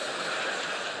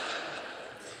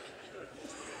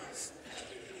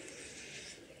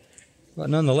 But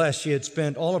nonetheless, she had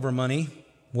spent all of her money,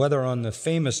 whether on the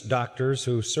famous doctors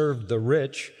who served the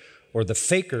rich or the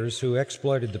fakers who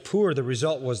exploited the poor. The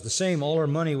result was the same. All her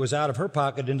money was out of her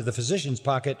pocket into the physician's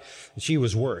pocket, and she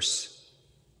was worse.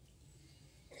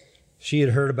 She had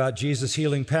heard about Jesus'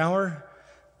 healing power.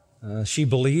 She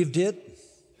believed it.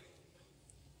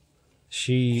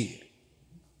 She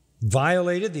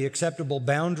violated the acceptable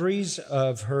boundaries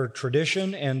of her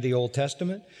tradition and the Old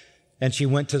Testament, and she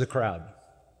went to the crowd.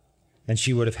 And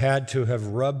she would have had to have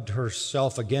rubbed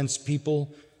herself against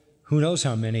people, who knows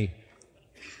how many,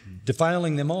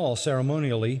 defiling them all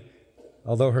ceremonially,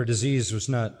 although her disease was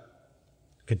not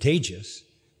contagious,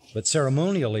 but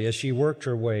ceremonially as she worked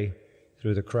her way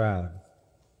through the crowd.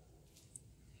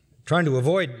 Trying to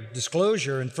avoid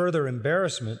disclosure and further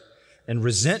embarrassment and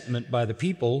resentment by the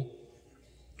people,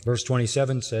 verse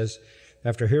 27 says,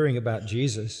 after hearing about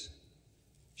Jesus,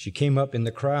 she came up in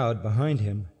the crowd behind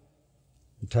him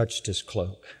and touched his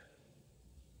cloak.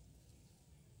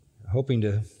 Hoping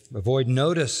to avoid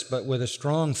notice, but with a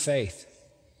strong faith,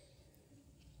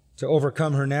 To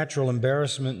overcome her natural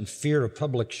embarrassment and fear of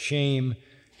public shame,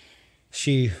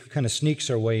 she kind of sneaks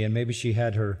her way in. Maybe she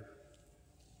had her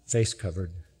face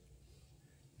covered.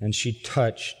 And she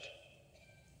touched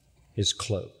his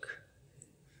cloak.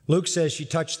 Luke says she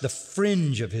touched the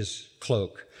fringe of his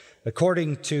cloak.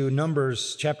 According to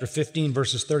Numbers chapter 15,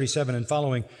 verses 37 and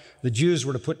following, the Jews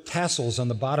were to put tassels on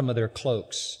the bottom of their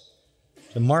cloaks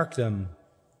to mark them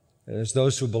as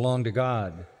those who belong to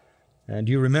God. And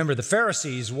you remember the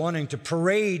Pharisees, wanting to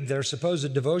parade their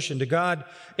supposed devotion to God,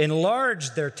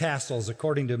 enlarged their tassels,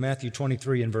 according to Matthew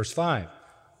 23 and verse 5,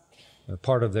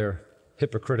 part of their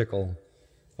hypocritical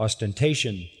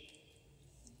ostentation.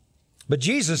 But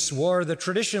Jesus wore the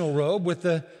traditional robe with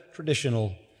the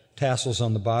traditional tassels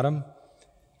on the bottom.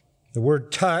 The word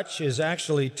touch is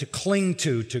actually to cling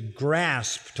to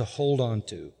grasp, to hold on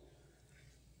to.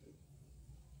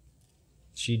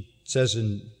 She says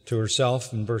to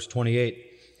herself in verse 28,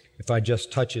 if I just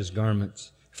touch his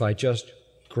garments, if I just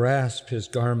grasp his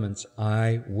garments,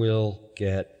 I will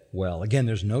get well. Again,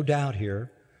 there's no doubt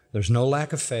here. There's no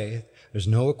lack of faith. There's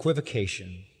no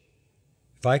equivocation.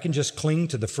 If I can just cling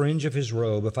to the fringe of his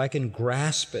robe, if I can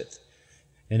grasp it,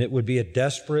 and it would be a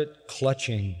desperate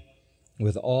clutching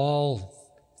with all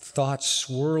thoughts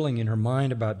swirling in her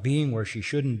mind about being where she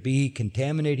shouldn't be,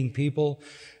 contaminating people,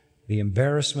 the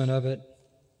embarrassment of it.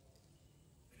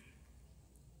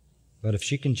 But if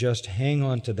she can just hang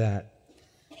on to that,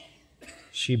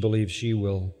 she believes she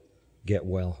will get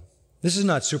well. This is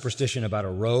not superstition about a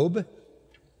robe.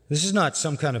 This is not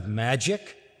some kind of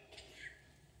magic.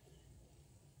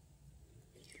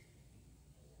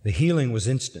 The healing was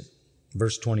instant.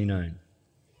 Verse 29.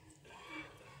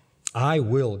 I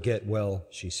will get well,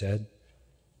 she said.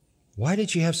 Why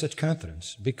did she have such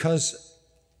confidence? Because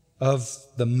of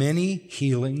the many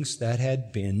healings that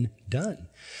had been done.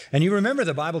 And you remember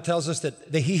the Bible tells us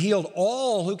that he healed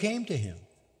all who came to him.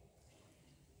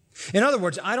 In other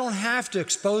words, I don't have to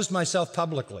expose myself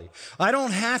publicly. I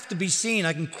don't have to be seen.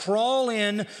 I can crawl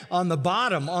in on the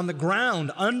bottom, on the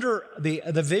ground, under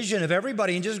the vision of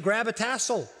everybody and just grab a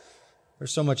tassel.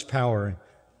 There's so much power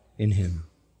in him.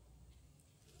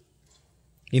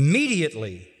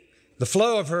 Immediately, the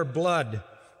flow of her blood,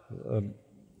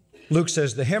 Luke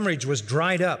says the hemorrhage was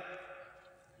dried up.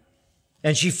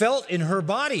 And she felt in her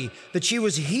body that she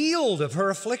was healed of her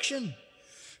affliction.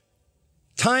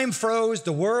 Time froze.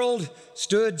 The world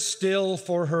stood still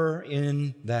for her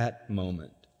in that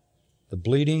moment. The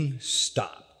bleeding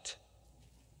stopped.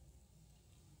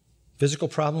 Physical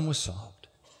problem was solved.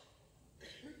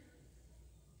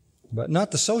 But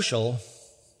not the social.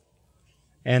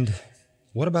 And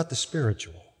what about the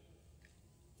spiritual?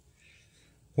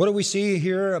 What do we see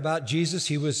here about Jesus?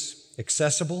 He was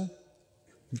accessible.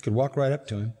 You could walk right up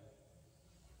to him.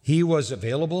 He was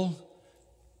available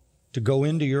to go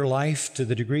into your life to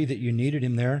the degree that you needed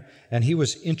him there, and he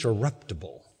was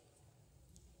interruptible.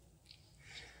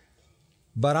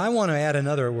 But I want to add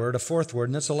another word, a fourth word,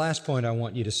 and that's the last point I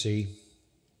want you to see.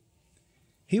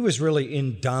 He was really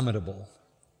indomitable.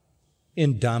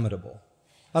 Indomitable.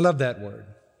 I love that word.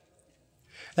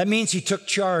 That means he took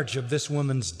charge of this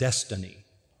woman's destiny.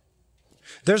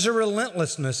 There's a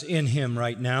relentlessness in him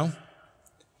right now.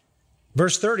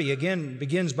 Verse 30 again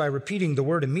begins by repeating the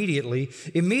word immediately.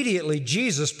 Immediately,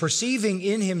 Jesus, perceiving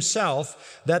in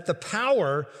himself that the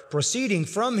power proceeding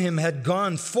from him had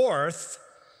gone forth,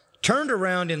 turned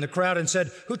around in the crowd and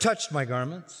said, "Who touched my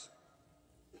garments?"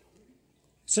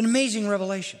 It's an amazing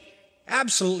revelation.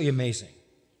 Absolutely amazing.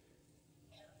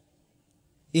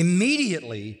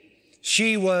 Immediately,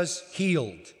 she was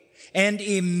healed. And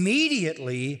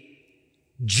immediately,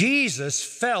 Jesus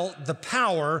felt the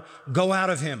power go out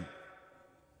of him.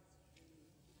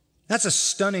 That's a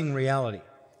stunning reality.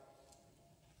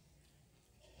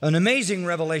 An amazing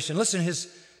revelation. Listen,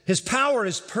 his power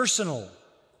is personal.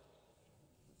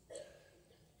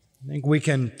 I think we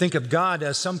can think of God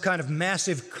as some kind of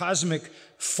massive cosmic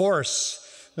force.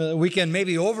 We can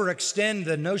maybe overextend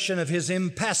the notion of his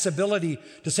impassibility.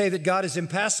 To say that God is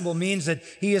impassible means that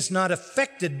he is not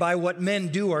affected by what men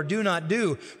do or do not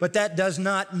do. But that does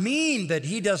not mean that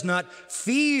he does not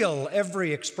feel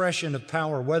every expression of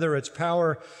power, whether it's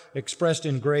power expressed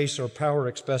in grace or power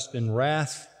expressed in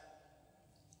wrath,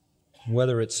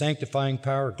 whether it's sanctifying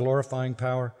power, glorifying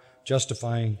power,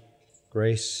 justifying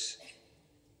grace.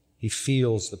 He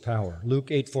feels the power.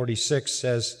 Luke 8:46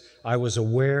 says, I was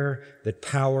aware that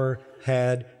power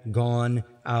had gone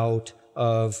out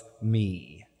of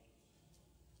me.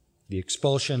 The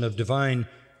expulsion of divine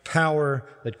power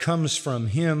that comes from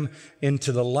him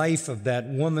into the life of that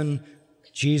woman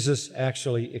Jesus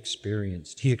actually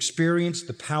experienced. He experienced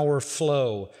the power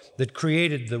flow that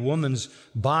created the woman's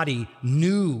body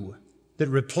new, that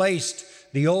replaced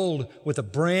the old with a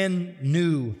brand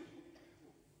new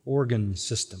organ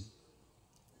system.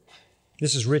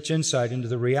 This is rich insight into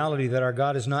the reality that our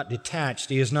God is not detached.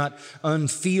 He is not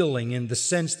unfeeling in the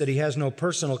sense that He has no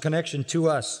personal connection to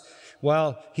us.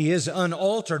 While He is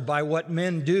unaltered by what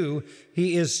men do,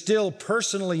 He is still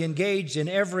personally engaged in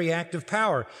every act of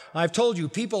power. I've told you,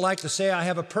 people like to say, I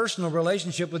have a personal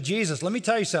relationship with Jesus. Let me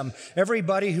tell you something.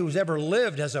 Everybody who's ever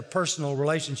lived has a personal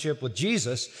relationship with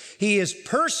Jesus. He is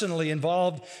personally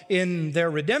involved in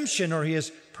their redemption, or He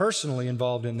is personally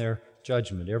involved in their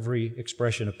judgment. Every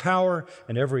expression of power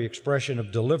and every expression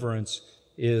of deliverance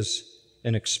is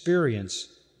an experience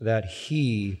that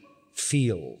He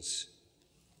feels.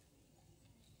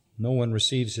 No one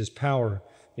receives His power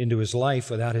into his life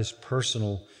without His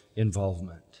personal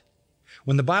involvement.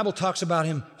 When the Bible talks about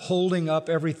Him holding up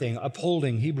everything,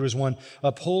 upholding, Hebrews 1,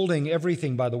 upholding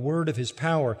everything by the word of His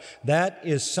power, that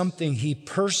is something He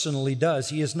personally does.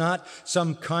 He is not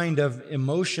some kind of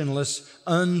emotionless,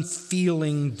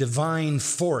 unfeeling divine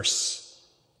force.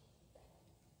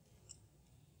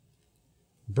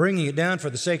 Bringing it down for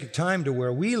the sake of time to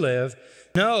where we live,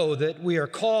 know that we are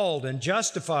called and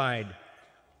justified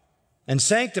and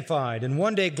sanctified and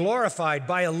one day glorified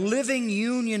by a living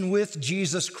union with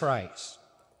Jesus Christ.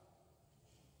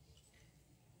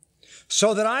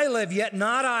 So that I live, yet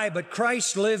not I, but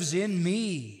Christ lives in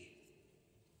me.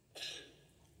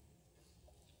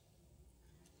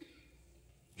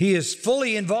 He is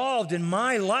fully involved in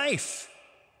my life,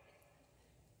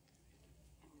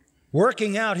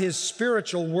 working out His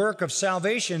spiritual work of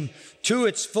salvation to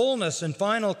its fullness and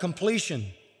final completion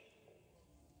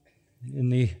in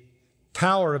the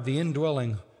power of the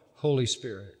indwelling Holy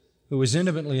Spirit, who is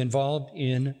intimately involved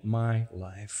in my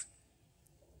life.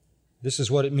 This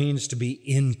is what it means to be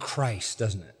in Christ,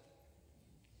 doesn't it?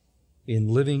 In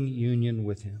living union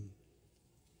with Him.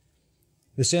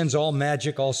 This ends all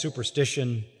magic, all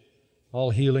superstition,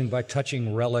 all healing by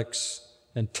touching relics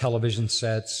and television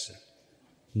sets,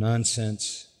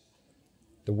 nonsense.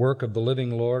 The work of the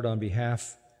living Lord on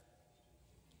behalf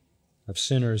of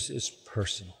sinners is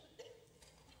personal.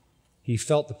 He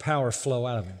felt the power flow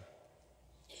out of Him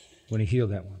when He healed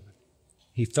that woman.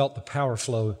 He felt the power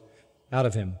flow out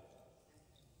of Him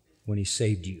when He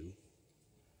saved you.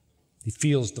 He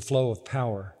feels the flow of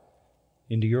power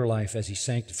into your life as He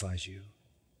sanctifies you.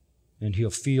 And He'll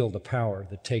feel the power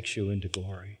that takes you into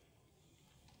glory.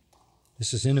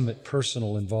 This is intimate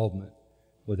personal involvement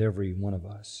with every one of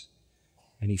us.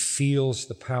 And He feels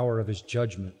the power of His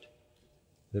judgment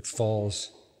that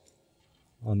falls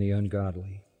on the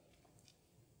ungodly.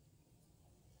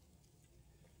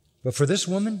 But for this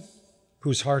woman,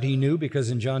 whose heart He knew, because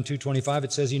in John 2:25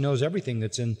 it says He knows everything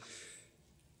that's in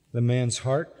the man's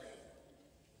heart,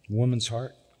 woman's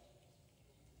heart.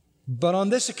 But on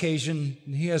this occasion,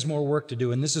 He has more work to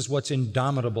do, and this is what's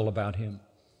indomitable about Him.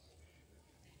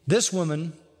 This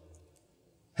woman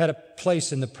had a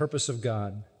place in the purpose of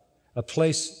God, a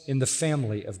place in the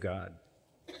family of God.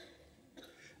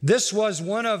 This was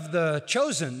one of the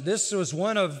chosen. This was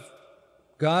one of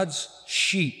God's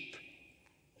sheep.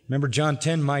 Remember John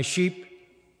 10, my sheep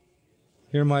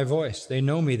hear my voice. They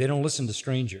know me. They don't listen to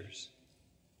strangers.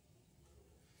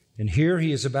 And here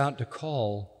He is about to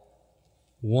call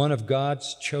one of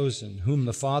God's chosen, whom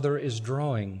the Father is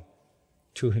drawing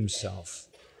to Himself.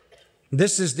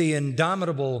 This is the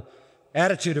indomitable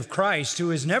attitude of Christ,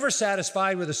 who is never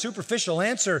satisfied with a superficial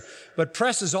answer, but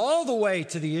presses all the way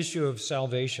to the issue of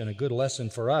salvation. A good lesson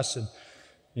for us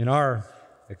in our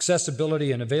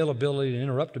accessibility and availability and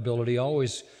interruptibility.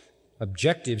 Always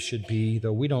objective should be,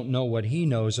 though we don't know what He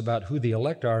knows about who the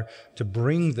elect are, to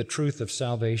bring the truth of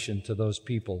salvation to those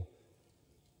people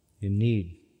in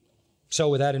need. So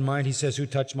with that in mind, He says, who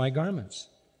touched my garments?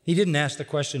 He didn't ask the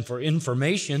question for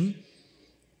information,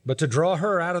 but to draw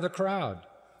her out of the crowd.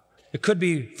 It could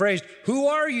be phrased, who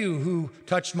are you who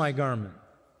touched my garment?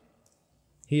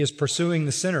 He is pursuing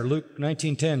the sinner. Luke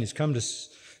 19:10, He's come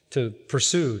to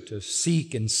pursue, to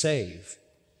seek and save.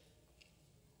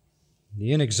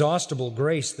 The inexhaustible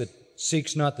grace that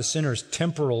seeks not the sinner's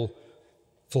temporal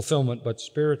fulfillment, but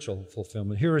spiritual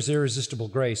fulfillment. Here is irresistible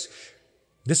grace.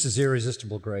 This is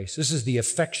irresistible grace. This is the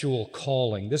effectual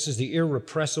calling. This is the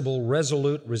irrepressible,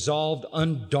 resolute, resolved,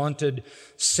 undaunted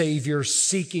Savior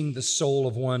seeking the soul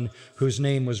of one whose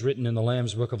name was written in the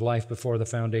Lamb's Book of Life before the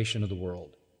foundation of the world.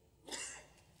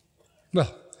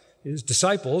 Well, His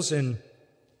disciples, in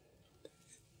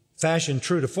fashion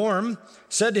true to form,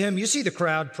 said to Him, you see the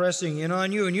crowd pressing in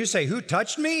on you, and you say, who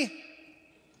touched me?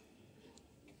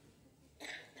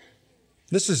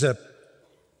 This is a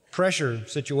pressure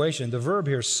situation. The verb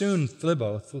here, soon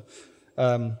phlibo.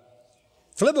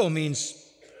 Phlibo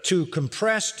means to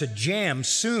compress, to jam.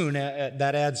 Soon,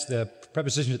 that adds the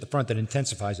preposition at the front that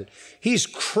intensifies it. He's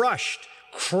crushed,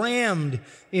 crammed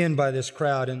in by this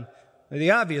crowd. And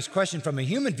the obvious question from a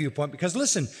human viewpoint, because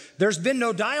listen, there's been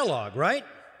no dialogue, right?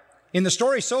 In the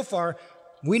story so far,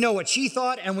 we know what she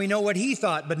thought and we know what he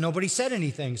thought, but nobody said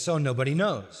anything, so nobody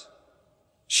knows.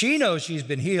 She knows she's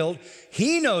been healed.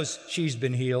 He knows she's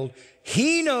been healed.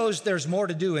 He knows there's more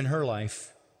to do in her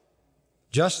life,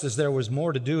 just as there was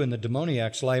more to do in the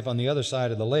demoniac's life on the other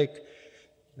side of the lake,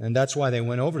 and that's why they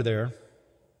went over there.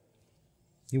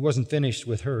 He wasn't finished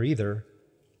with her either,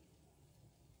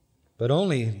 but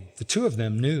only the two of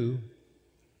them knew,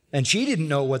 and she didn't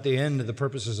know what the end of the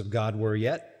purposes of God were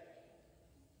yet.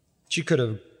 She could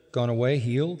have gone away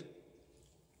healed,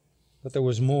 but there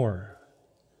was more.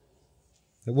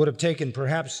 It would have taken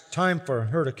perhaps time for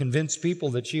her to convince people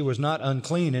that she was not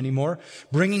unclean anymore.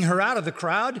 Bringing her out of the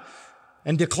crowd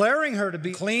and declaring her to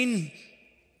be clean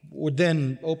would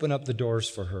then open up the doors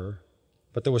for her.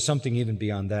 But there was something even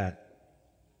beyond that.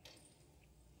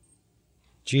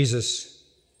 Jesus,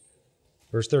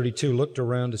 verse 32, looked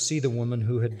around to see the woman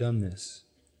who had done this.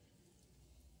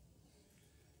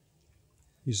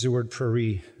 Use the word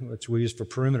peri, which we use for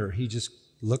perimeter. He just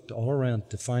looked all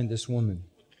around to find this woman.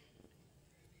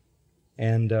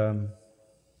 And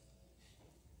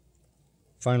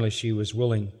finally, she was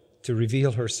willing to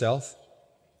reveal herself.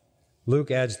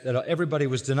 Luke adds that everybody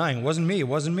was denying, it wasn't me, it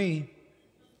wasn't me.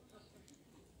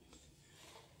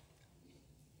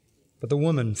 But the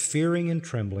woman, fearing and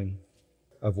trembling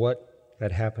of what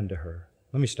had happened to her.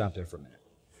 Let me stop there for a minute.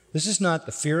 This is not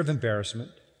the fear of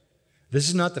embarrassment. This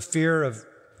is not the fear of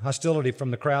hostility from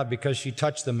the crowd because she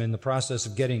touched them in the process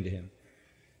of getting to him.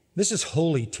 This is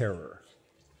holy terror.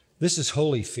 This is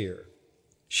holy fear.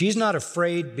 She's not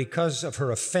afraid because of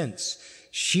her offense.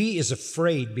 She is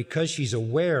afraid because she's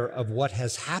aware of what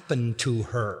has happened to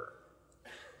her.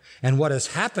 And what has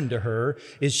happened to her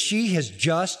is she has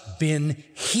just been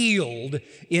healed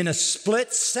in a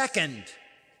split second.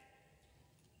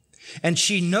 And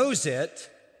she knows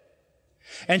it.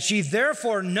 And she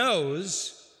therefore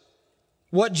knows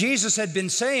what Jesus had been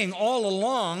saying all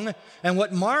along, and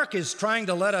what Mark is trying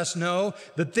to let us know,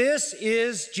 that this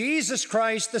is Jesus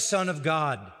Christ, the Son of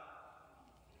God.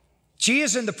 She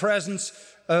is in the presence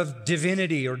of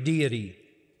divinity or deity.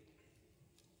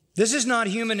 This is not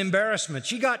human embarrassment.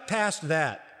 She got past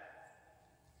that.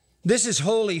 This is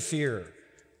holy fear.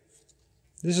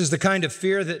 This is the kind of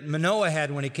fear that Manoah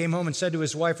had when he came home and said to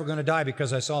his wife, "We're going to die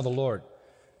because I saw the Lord."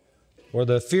 Or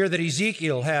the fear that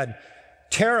Ezekiel had,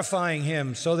 terrifying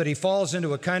him so that he falls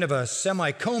into a kind of a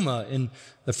semi-coma in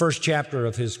the first chapter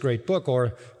of his great book,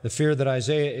 or the fear that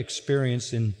Isaiah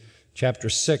experienced in chapter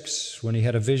 6 when he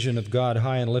had a vision of God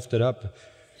high and lifted up,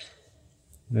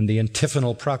 and the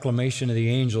antiphonal proclamation of the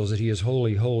angels that he is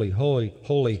holy, holy, holy,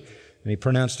 holy, and he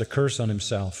pronounced a curse on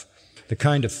himself. The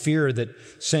kind of fear that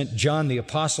sent John the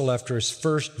Apostle after his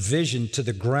first vision to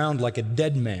the ground like a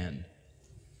dead man.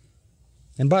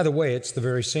 And by the way, it's the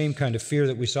very same kind of fear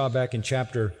that we saw back in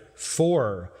chapter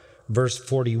 4, verse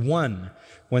 41.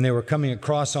 When they were coming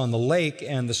across on the lake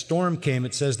and the storm came,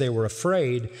 it says they were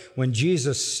afraid. When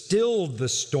Jesus stilled the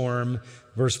storm,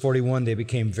 verse 41, they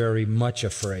became very much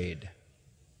afraid.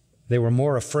 They were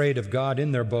more afraid of God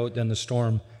in their boat than the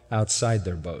storm outside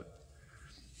their boat.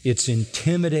 It's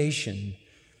intimidation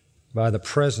by the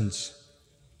presence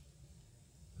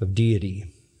of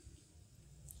deity.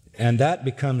 And that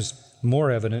becomes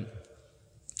more evident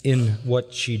in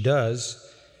what she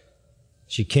does.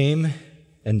 She came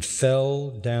and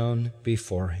fell down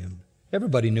before him.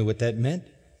 Everybody knew what that meant.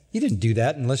 You didn't do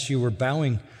that unless you were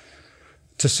bowing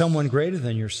to someone greater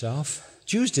than yourself.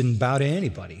 Jews didn't bow to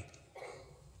anybody.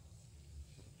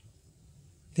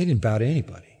 They didn't bow to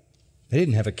anybody. They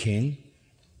didn't have a king.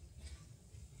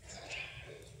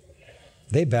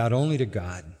 They bowed only to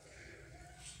God.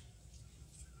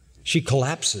 She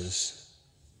collapses,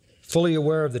 fully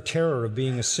aware of the terror of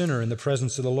being a sinner in the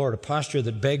presence of the Lord, a posture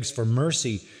that begs for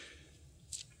mercy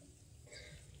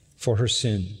for her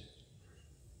sin.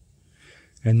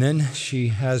 And then she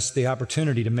has the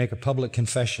opportunity to make a public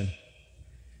confession.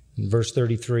 In verse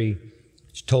 33,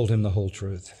 she told him the whole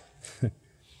truth,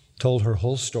 told her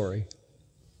whole story.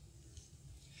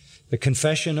 The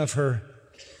confession of her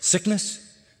sickness,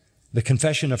 the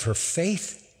confession of her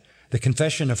faith, the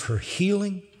confession of her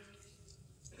healing,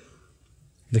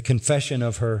 the confession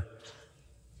of her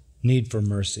need for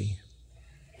mercy.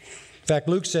 In fact,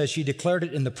 Luke says she declared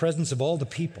it in the presence of all the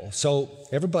people. So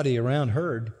everybody around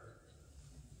heard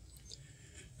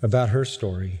about her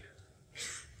story.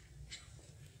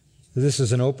 This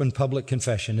is an open public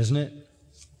confession, isn't it?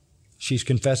 She's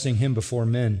confessing him before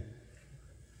men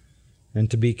and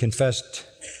to be confessed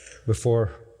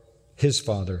before his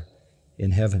Father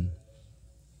in heaven.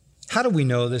 How do we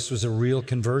know this was a real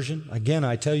conversion? Again,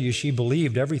 I tell you, she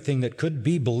believed everything that could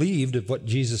be believed of what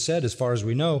Jesus said as far as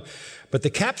we know. But the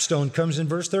capstone comes in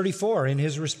verse 34 in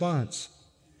his response.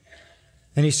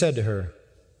 And he said to her,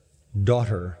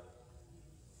 "Daughter."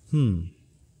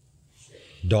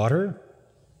 Daughter?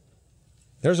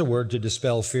 There's a word to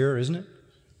dispel fear, isn't it?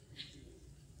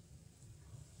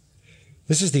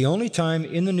 This is the only time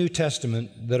in the New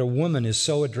Testament that a woman is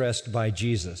so addressed by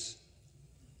Jesus.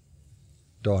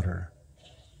 Daughter.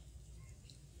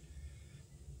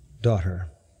 Daughter.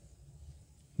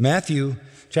 Matthew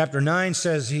chapter 9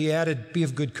 says he added, "Be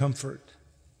of good comfort.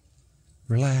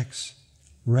 Relax.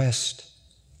 Rest."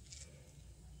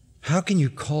 How can you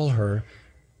call her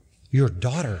your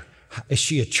daughter? Is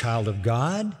she a child of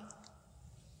God?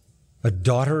 A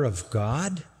daughter of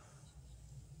God?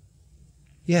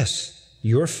 Yes,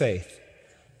 your faith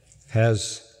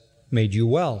has made you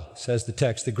well, says the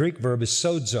text. The Greek verb is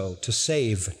sozo, to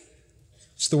save.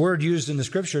 It's the word used in the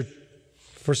Scripture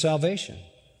for salvation.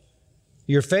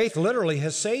 Your faith literally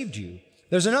has saved you.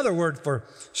 There's another word for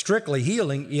strictly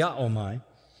healing, iaomai.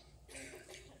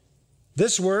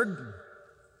 This word,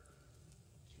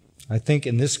 I think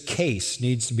in this case,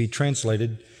 needs to be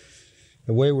translated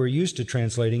the way we're used to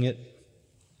translating it,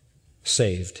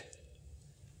 saved.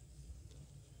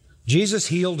 Jesus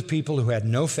healed people who had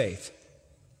no faith.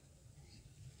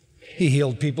 He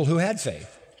healed people who had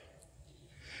faith.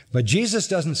 But Jesus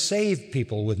doesn't save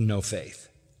people with no faith.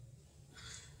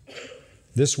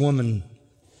 This woman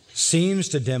seems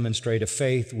to demonstrate a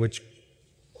faith which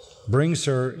brings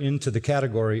her into the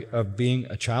category of being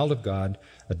a child of God,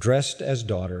 addressed as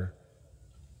daughter.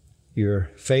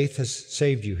 Your faith has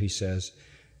saved you, he says.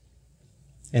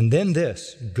 And then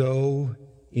this, go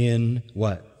in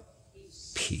what?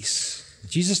 Peace.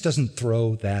 Jesus doesn't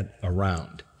throw that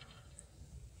around.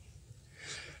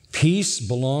 Peace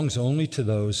belongs only to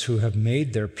those who have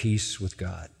made their peace with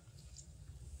God.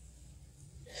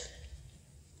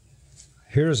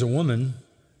 Here is a woman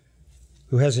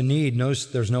who has a need, knows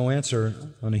there's no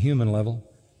answer on a human level.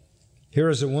 Here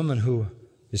is a woman who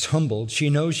is humbled. She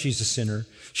knows she's a sinner.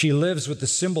 She lives with the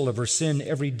symbol of her sin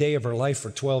every day of her life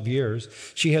for 12 years.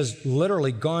 She has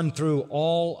literally gone through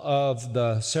all of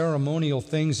the ceremonial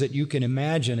things that you can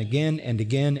imagine again and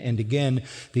again and again.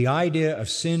 The idea of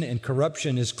sin and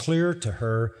corruption is clear to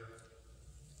her.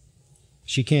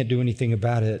 She can't do anything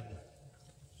about it.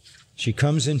 She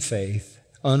comes in faith,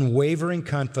 unwavering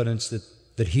confidence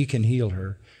that he can heal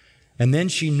her. And then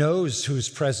she knows whose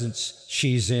presence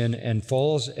she's in and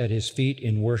falls at his feet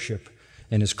in worship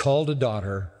and is called a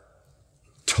daughter,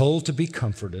 told to be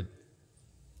comforted,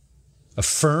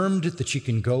 affirmed that she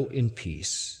can go in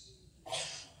peace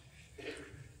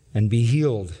and be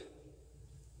healed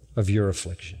of your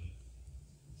affliction.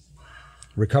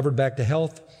 Recovered back to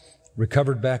health,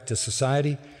 recovered back to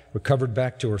society, recovered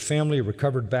back to her family,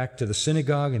 recovered back to the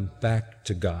synagogue, and back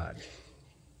to God.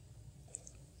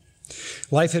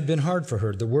 Life had been hard for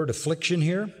her. The word affliction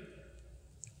here,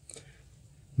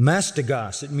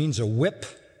 mastigos, it means a whip,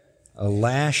 a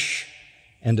lash,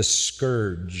 and a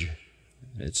scourge.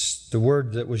 It's the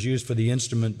word that was used for the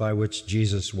instrument by which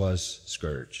Jesus was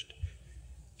scourged.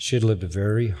 She had lived a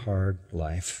very hard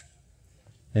life.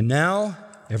 And now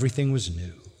everything was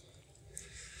new.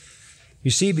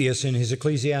 Eusebius, in his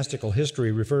ecclesiastical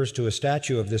history, refers to a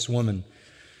statue of this woman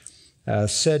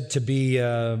said to be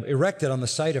erected on the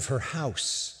site of her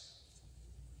house.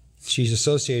 She's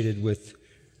associated with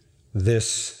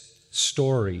this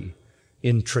story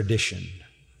in tradition.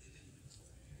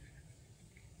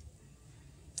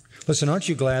 Listen, aren't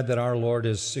you glad that our Lord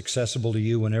is accessible to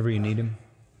you whenever you need Him?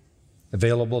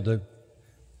 Available to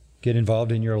get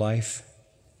involved in your life?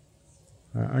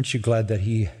 Aren't you glad that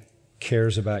He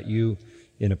cares about you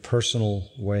in a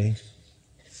personal way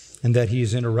and that He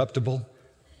is interruptible?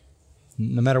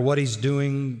 No matter what He's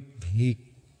doing, He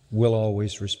will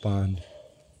always respond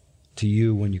to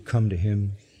you when you come to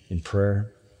Him in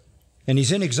prayer. And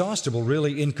He's inexhaustible,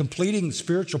 really, in completing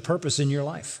spiritual purpose in your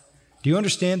life. Do you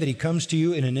understand that He comes to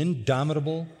you in an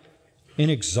indomitable,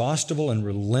 inexhaustible, and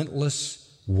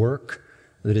relentless work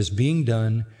that is being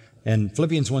done? And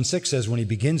Philippians 1:6 says when He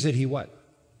begins it, He what?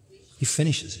 He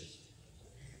finishes it.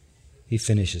 He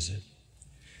finishes it.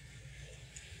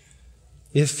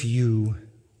 If you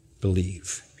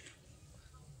believe.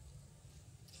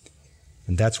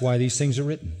 And that's why these things are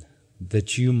written,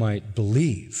 that you might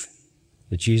believe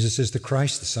that Jesus is the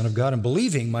Christ, the Son of God, and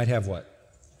believing might have what?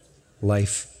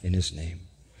 Life in His name.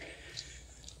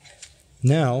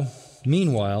 Now,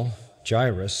 meanwhile,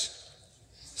 Jairus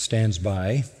stands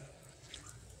by,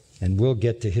 and we'll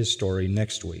get to his story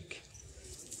next week.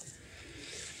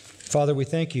 Father, we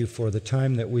thank you for the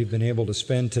time that we've been able to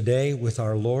spend today with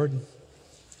our Lord.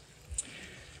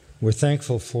 We're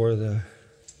thankful for the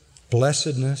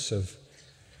blessedness of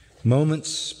moments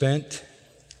spent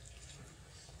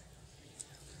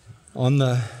on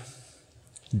the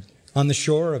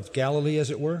shore of Galilee,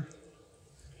 as it were.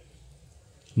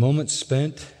 Moments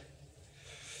spent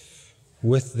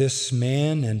with this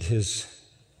man and his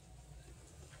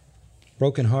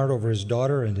broken heart over his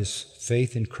daughter and his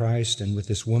faith in Christ, and with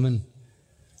this woman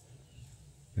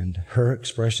and her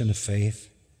expression of faith.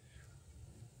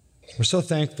 We're so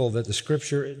thankful that the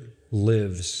Scripture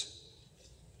lives.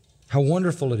 How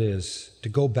wonderful it is to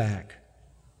go back,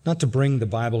 not to bring the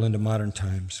Bible into modern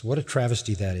times. What a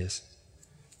travesty that is.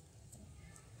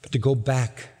 But to go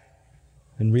back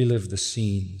and relive the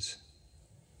scenes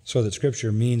so that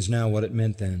Scripture means now what it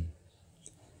meant then.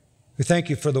 We thank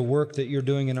you for the work that you're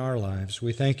doing in our lives.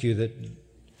 We thank you that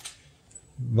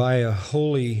by a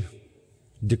holy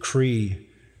decree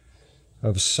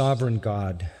of sovereign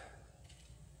God,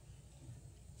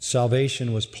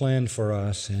 salvation was planned for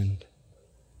us, and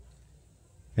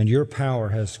your power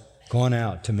has gone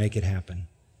out to make it happen.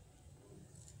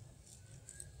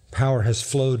 Power has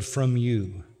flowed from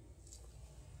you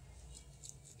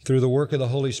through the work of the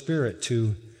Holy Spirit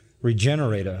to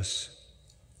regenerate us,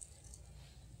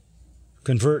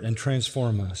 convert and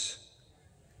transform us,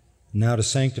 now to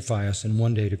sanctify us and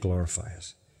one day to glorify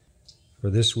us. For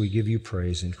this we give you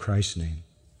praise in Christ's name.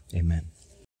 Amen.